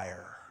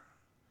acquire.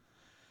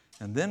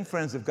 And then,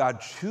 friends, if God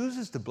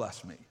chooses to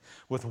bless me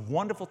with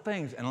wonderful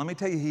things, and let me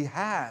tell you, He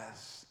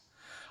has,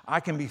 I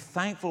can be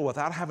thankful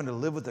without having to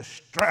live with the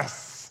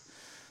stress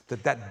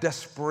that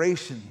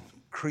desperation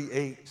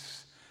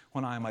creates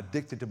when I'm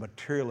addicted to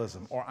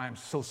materialism or I'm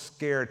so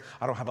scared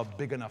I don't have a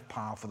big enough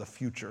pile for the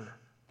future.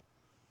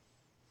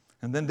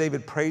 And then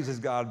David praises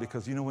God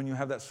because, you know, when you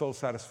have that soul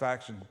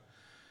satisfaction,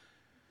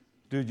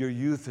 dude, your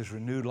youth is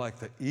renewed like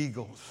the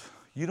eagles.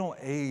 You don't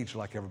age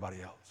like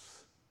everybody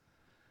else.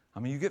 I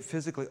mean, you get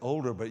physically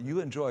older, but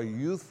you enjoy a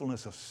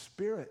youthfulness of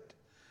spirit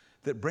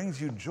that brings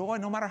you joy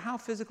no matter how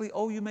physically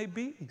old you may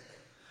be.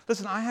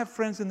 Listen, I have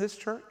friends in this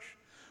church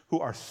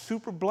who are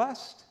super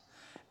blessed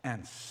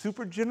and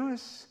super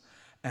generous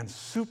and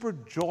super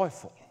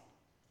joyful.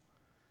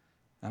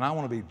 And I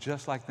want to be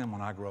just like them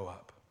when I grow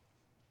up.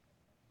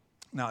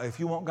 Now, if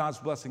you want God's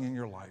blessing in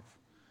your life,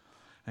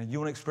 and you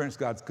want to experience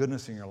God's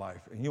goodness in your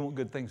life, and you want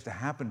good things to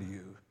happen to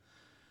you,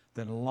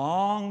 then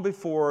long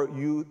before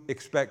you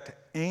expect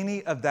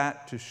any of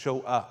that to show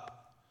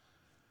up,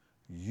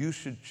 you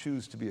should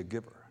choose to be a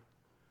giver.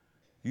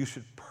 You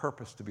should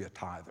purpose to be a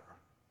tither.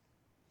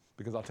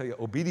 Because I'll tell you,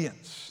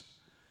 obedience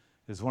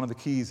is one of the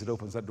keys that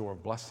opens that door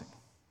of blessing.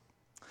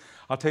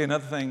 I'll tell you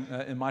another thing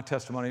in my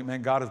testimony.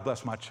 Man, God has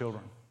blessed my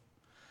children.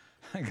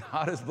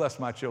 God has blessed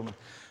my children.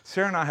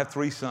 Sarah and I have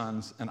 3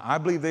 sons, and I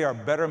believe they are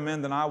better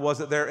men than I was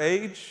at their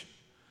age,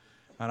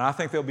 and I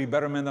think they'll be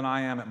better men than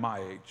I am at my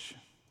age.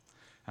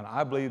 And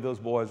I believe those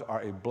boys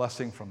are a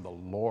blessing from the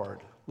Lord.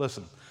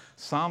 Listen,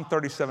 Psalm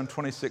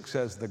 37:26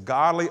 says, the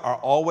godly are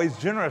always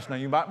generous. Now,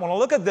 you might want to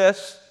look at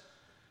this.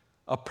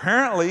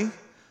 Apparently,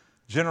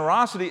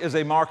 generosity is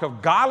a mark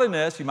of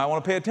godliness. You might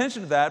want to pay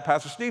attention to that.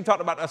 Pastor Steve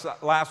talked about this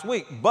last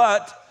week.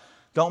 But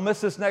don't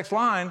miss this next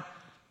line.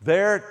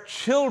 Their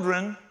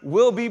children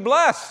will be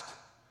blessed.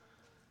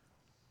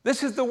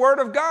 This is the word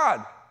of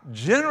God.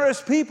 Generous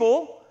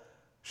people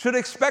should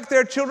expect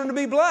their children to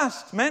be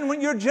blessed. Man, when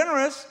you're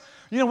generous,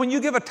 you know, when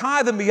you give a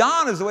tithe and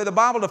beyond is the way the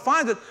Bible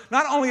defines it,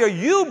 not only are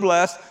you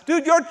blessed,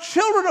 dude, your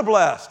children are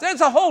blessed.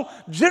 There's a whole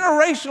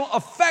generational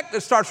effect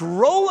that starts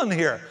rolling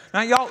here.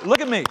 Now, y'all,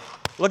 look at me.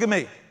 Look at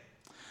me.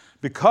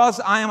 Because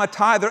I am a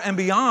tither and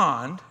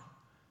beyond,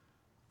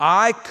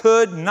 I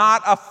could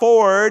not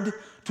afford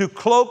to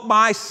cloak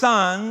my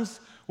sons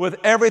with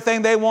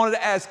everything they wanted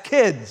as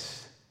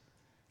kids.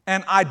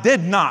 And I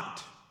did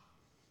not.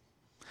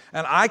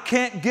 And I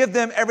can't give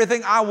them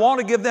everything I want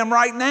to give them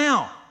right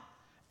now.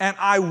 And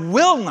I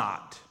will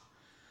not,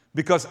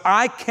 because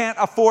I can't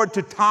afford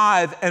to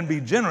tithe and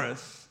be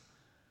generous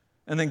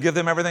and then give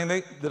them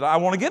everything that I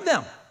want to give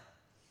them.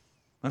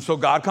 And so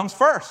God comes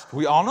first.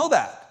 We all know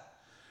that.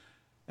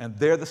 And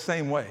they're the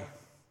same way.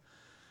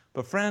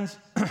 But friends,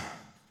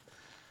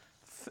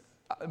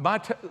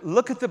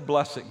 look at the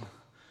blessing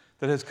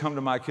that has come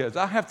to my kids.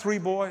 I have 3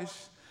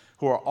 boys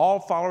who are all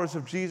followers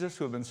of Jesus,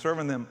 who have been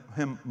serving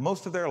him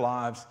most of their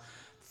lives.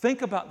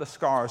 Think about the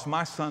scars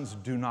my sons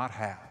do not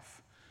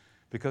have,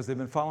 because they've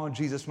been following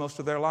Jesus most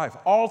of their life.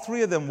 All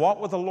 3 of them walked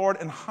with the Lord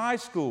in high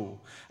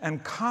school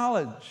and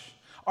college.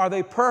 Are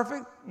they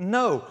perfect?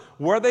 No.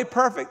 Were they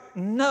perfect?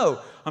 No.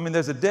 I mean,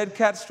 there's a dead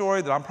cat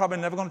story that I'm probably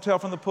never going to tell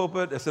from the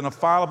pulpit. It's in a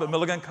file up at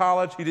Milligan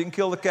College. He didn't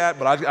kill the cat,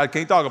 but I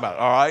can't talk about it,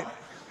 all right?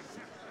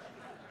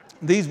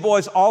 These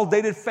boys all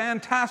dated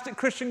fantastic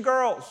Christian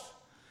girls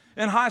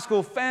in high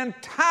school,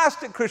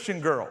 fantastic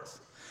Christian girls.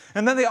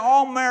 And then they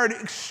all married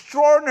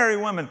extraordinary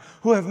women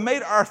who have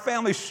made our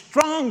family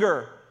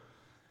stronger.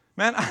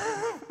 Man,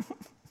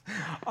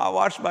 I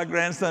watched my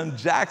grandson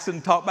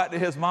Jackson talk back to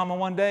his mama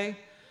one day,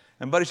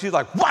 and buddy, she's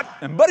like, what?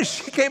 And buddy,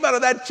 she came out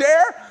of that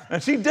chair,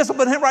 and she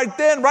disciplined him right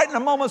then, right in the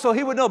moment, so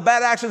he would know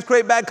bad actions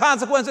create bad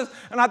consequences.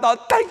 And I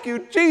thought, thank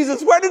you,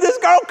 Jesus, where did this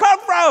girl come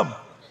from?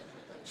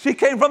 She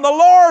came from the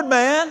Lord,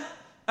 man.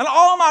 And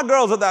all my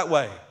girls are that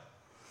way.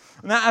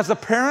 Now, as a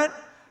parent,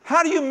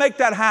 how do you make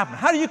that happen?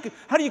 How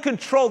do you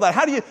control that?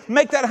 How do you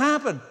make that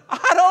happen?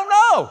 I don't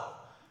know.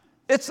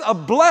 It's a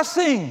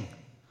blessing.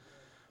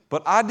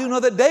 But I do know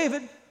that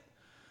David,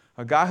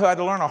 a guy who had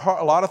to learn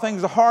a lot of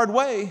things the hard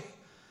way,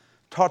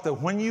 taught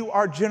that when you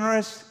are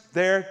generous,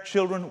 their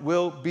children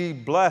will be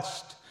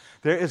blessed.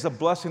 There is a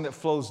blessing that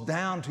flows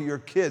down to your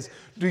kids.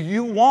 Do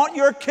you want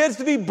your kids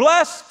to be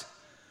blessed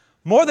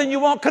more than you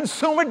want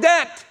consumer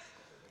debt,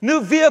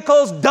 new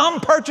vehicles,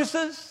 dumb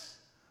purchases?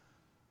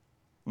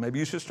 Maybe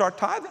you should start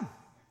tithing.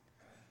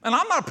 And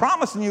I'm not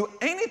promising you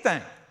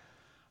anything.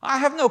 I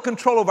have no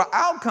control over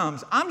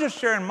outcomes. I'm just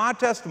sharing my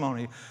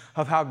testimony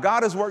of how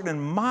God has worked in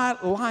my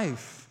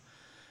life.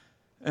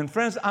 And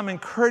friends, I'm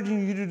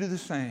encouraging you to do the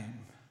same.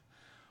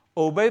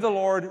 Obey the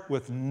Lord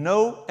with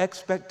no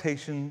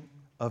expectation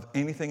of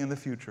anything in the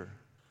future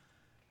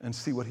and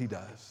see what he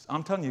does.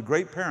 I'm telling you,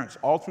 great parents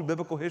all through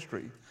biblical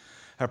history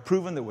have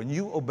proven that when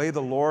you obey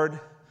the Lord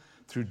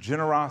through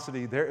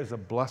generosity, there is a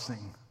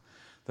blessing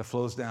that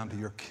flows down to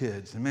your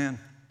kids. And man,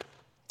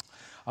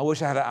 I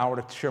wish I had an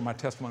hour to share my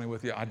testimony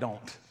with you. I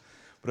don't.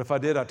 But if I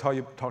did, I'd talk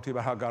to you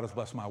about how God has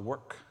blessed my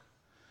work.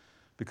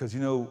 Because,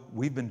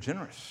 we've been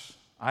generous.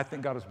 I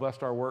think God has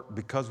blessed our work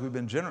because we've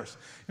been generous.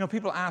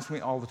 People ask me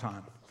all the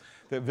time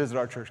that visit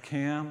our church,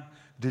 Cam,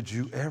 did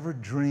you ever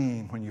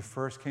dream when you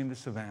first came to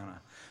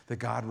Savannah that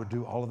God would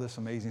do all of this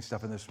amazing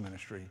stuff in this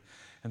ministry?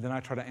 And then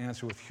I try to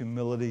answer with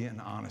humility and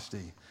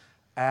honesty.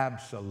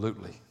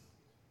 Absolutely.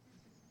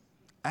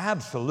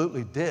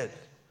 Absolutely did.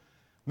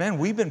 Man,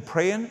 we've been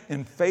praying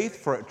in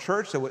faith for a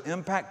church that would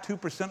impact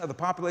 2% of the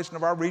population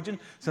of our region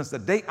since the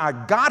day I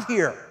got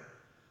here.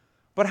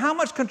 But how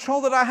much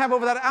control did I have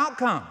over that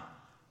outcome?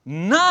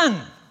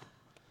 None.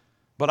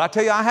 But I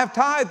tell you, I have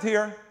tithed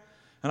here,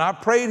 and I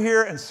prayed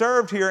here and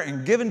served here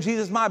and given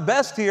Jesus my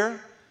best here.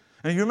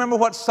 And you remember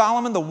what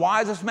Solomon, the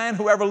wisest man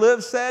who ever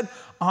lived, said?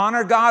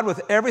 Honor God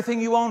with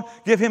everything you own.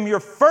 Give him your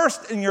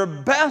first and your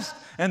best,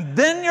 and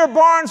then your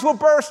barns will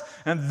burst,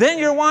 and then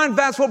your wine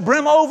vats will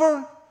brim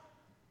over.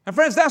 And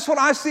friends, that's what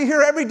I see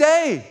here every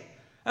day.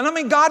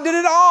 And God did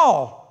it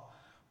all.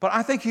 But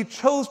I think he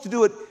chose to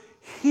do it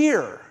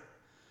here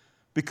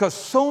because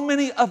so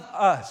many of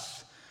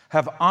us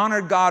have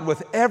honored God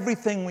with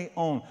everything we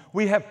own.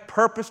 We have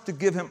purpose to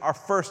give him our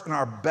first and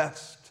our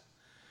best.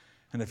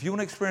 And if you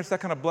want to experience that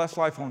kind of blessed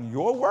life on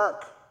your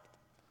work,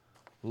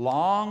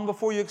 long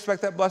before you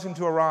expect that blessing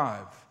to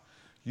arrive,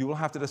 you will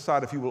have to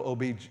decide if you will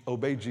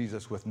obey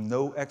Jesus with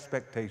no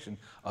expectation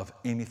of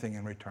anything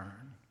in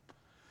return.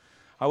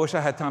 I wish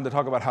I had time to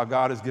talk about how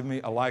God has given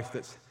me a life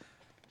that's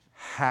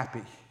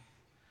happy.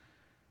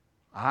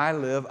 I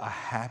live a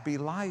happy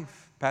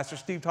life. Pastor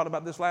Steve taught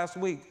about this last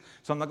week,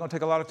 so I'm not going to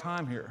take a lot of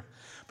time here.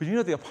 But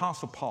the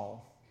Apostle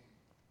Paul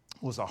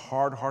was a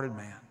hard-hearted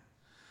man.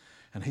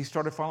 And he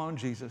started following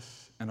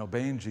Jesus and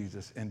obeying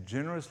Jesus and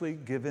generously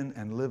giving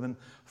and living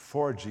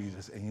for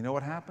Jesus. And you know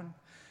what happened?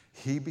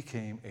 He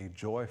became a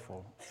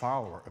joyful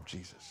follower of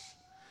Jesus.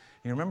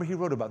 You remember he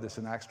wrote about this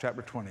in Acts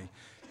chapter 20.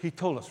 He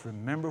told us,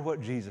 remember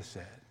what Jesus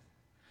said.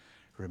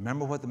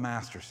 Remember what the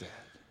Master said.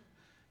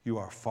 You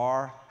are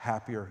far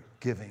happier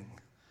giving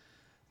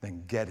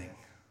than getting.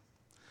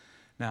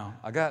 Now,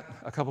 I got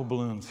a couple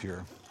balloons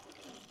here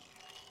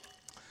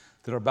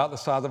that are about the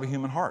size of a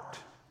human heart.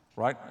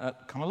 Right?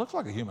 That kind of looks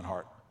like a human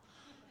heart.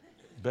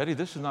 Betty,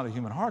 this is not a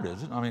human heart,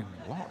 is it? Lord.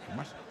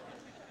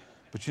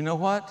 But you know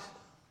what?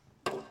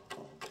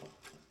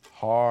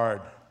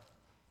 Hard,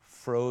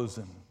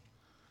 frozen,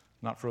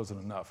 not frozen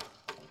enough.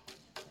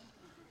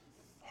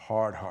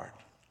 Hard heart.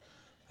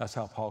 That's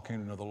how Paul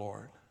came to know the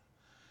Lord.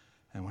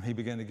 And when he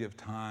began to give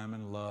time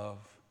and love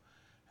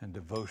and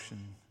devotion,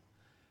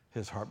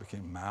 his heart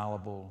became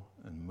malleable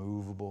and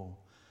movable,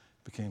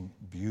 became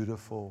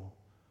beautiful,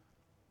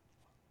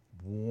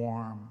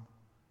 warm,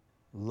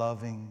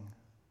 loving.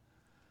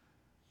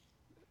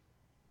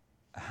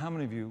 How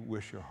many of you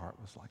wish your heart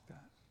was like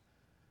that?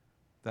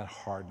 That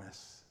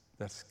hardness,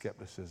 that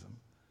skepticism,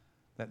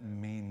 that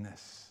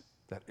meanness,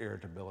 that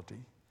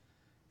irritability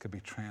could be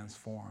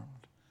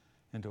transformed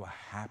into a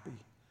happy,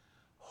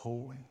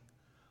 holy,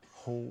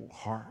 whole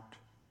heart.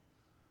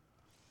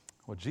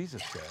 Well,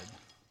 Jesus said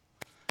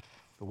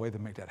the way to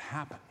make that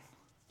happen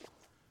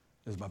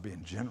is by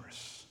being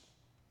generous.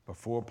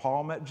 Before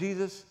Paul met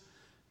Jesus,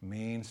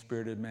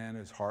 mean-spirited man,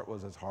 his heart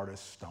was as hard as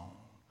stone.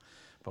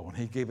 But when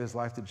he gave his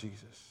life to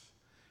Jesus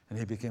and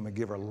he became a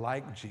giver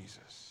like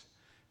Jesus,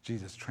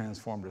 Jesus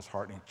transformed his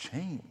heart and he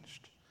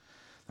changed.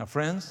 Now,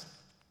 friends,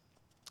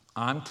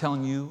 I'm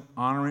telling you,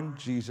 honoring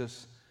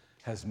Jesus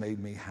has made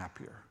me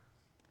happier.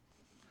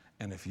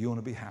 And if you want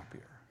to be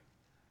happier,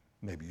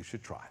 maybe you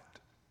should try it.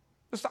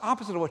 It's the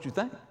opposite of what you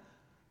think.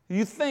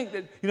 You think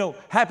that,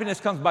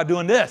 happiness comes by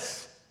doing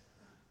this.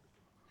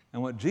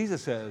 And what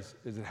Jesus says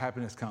is that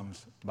happiness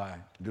comes by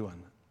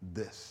doing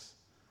this.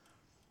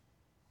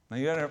 Now,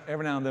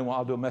 every now and then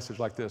I'll do a message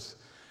like this,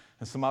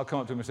 and somebody will come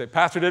up to me and say,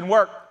 Pastor, it didn't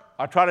work.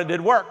 I tried it,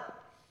 didn't work.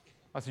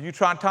 I said, you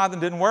tried tithing,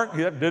 didn't work?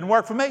 It didn't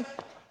work for me.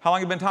 How long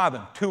have you been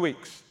tithing? 2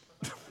 weeks.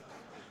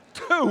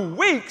 2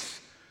 weeks?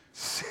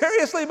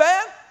 Seriously,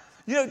 man?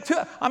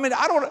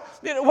 I don't,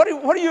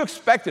 what are you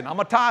expecting? I'm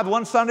going to tithe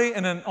one Sunday,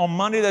 and then on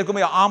Monday there's going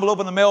to be an envelope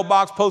in the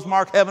mailbox,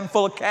 postmarked heaven,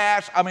 full of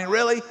cash.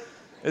 Really?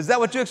 Is that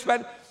what you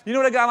expect? You know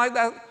what a guy like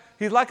that?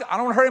 He's like, I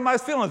don't want to hurt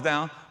anybody's feelings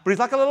down, but he's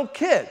like a little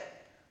kid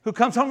who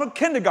comes home from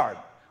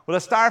kindergarten with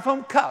a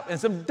styrofoam cup and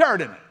some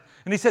dirt in it.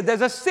 And he said,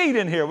 there's a seed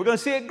in here. We're going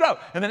to see it grow.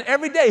 And then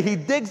every day he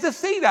digs the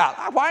seed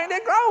out. Why ain't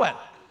it growing?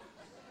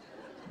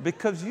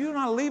 Because you're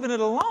not leaving it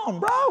alone,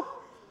 bro.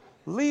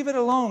 Leave it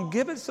alone.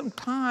 Give it some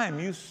time.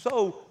 You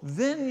sow,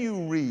 then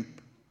you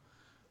reap.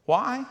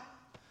 Why?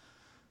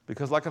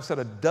 Because like I've said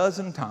a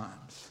dozen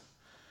times,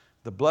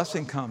 The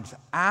blessing comes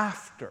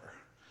after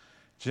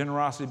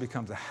generosity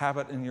becomes a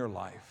habit in your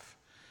life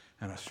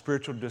and a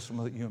spiritual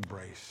discipline that you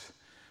embrace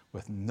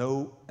with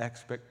no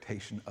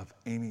expectation of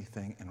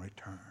anything in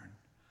return.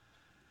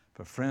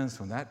 But friends,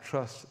 when that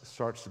trust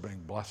starts to bring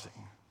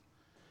blessing,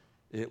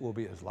 it will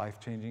be as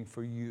life-changing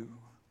for you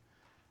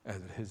as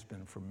it has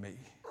been for me.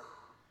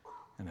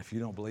 And if you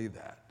don't believe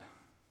that,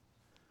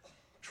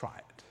 try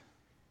it.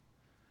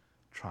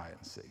 Try it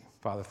and see.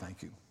 Father,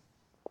 thank you.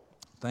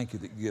 Thank you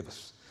that you give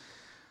us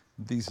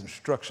these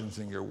instructions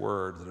in your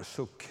word that are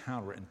so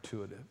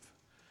counterintuitive.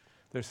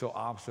 They're so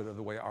opposite of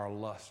the way our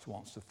lust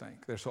wants to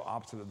think. They're so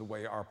opposite of the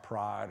way our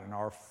pride and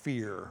our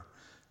fear,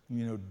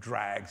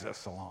 drags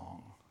us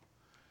along.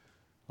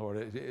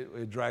 Lord,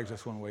 it drags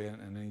us one way,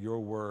 and then your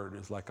word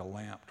is like a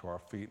lamp to our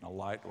feet and a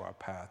light to our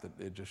path.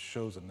 It just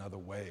shows another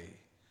way.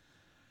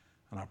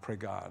 And I pray,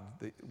 God,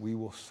 that we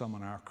will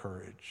summon our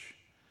courage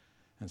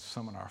and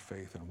summon our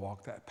faith and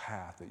walk that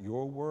path that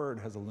your word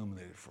has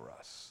illuminated for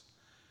us.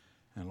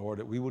 And Lord,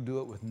 that we will do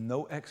it with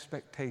no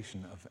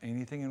expectation of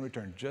anything in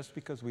return, just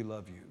because we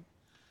love you,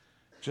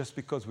 just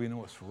because we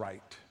know it's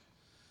right,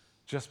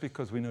 just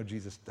because we know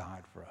Jesus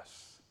died for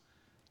us.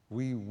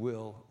 We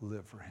will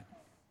live for him.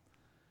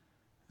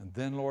 And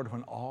then, Lord,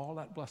 when all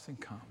that blessing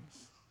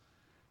comes,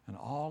 and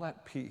all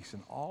that peace,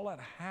 and all that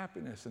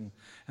happiness, and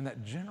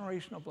that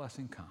generational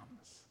blessing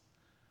comes,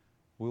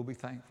 we'll be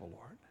thankful,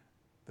 Lord,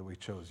 that we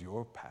chose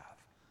your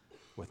path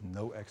with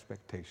no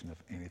expectation of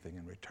anything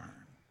in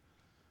return.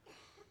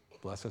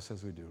 Bless us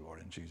as we do, Lord,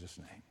 in Jesus'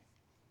 name.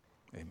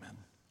 Amen.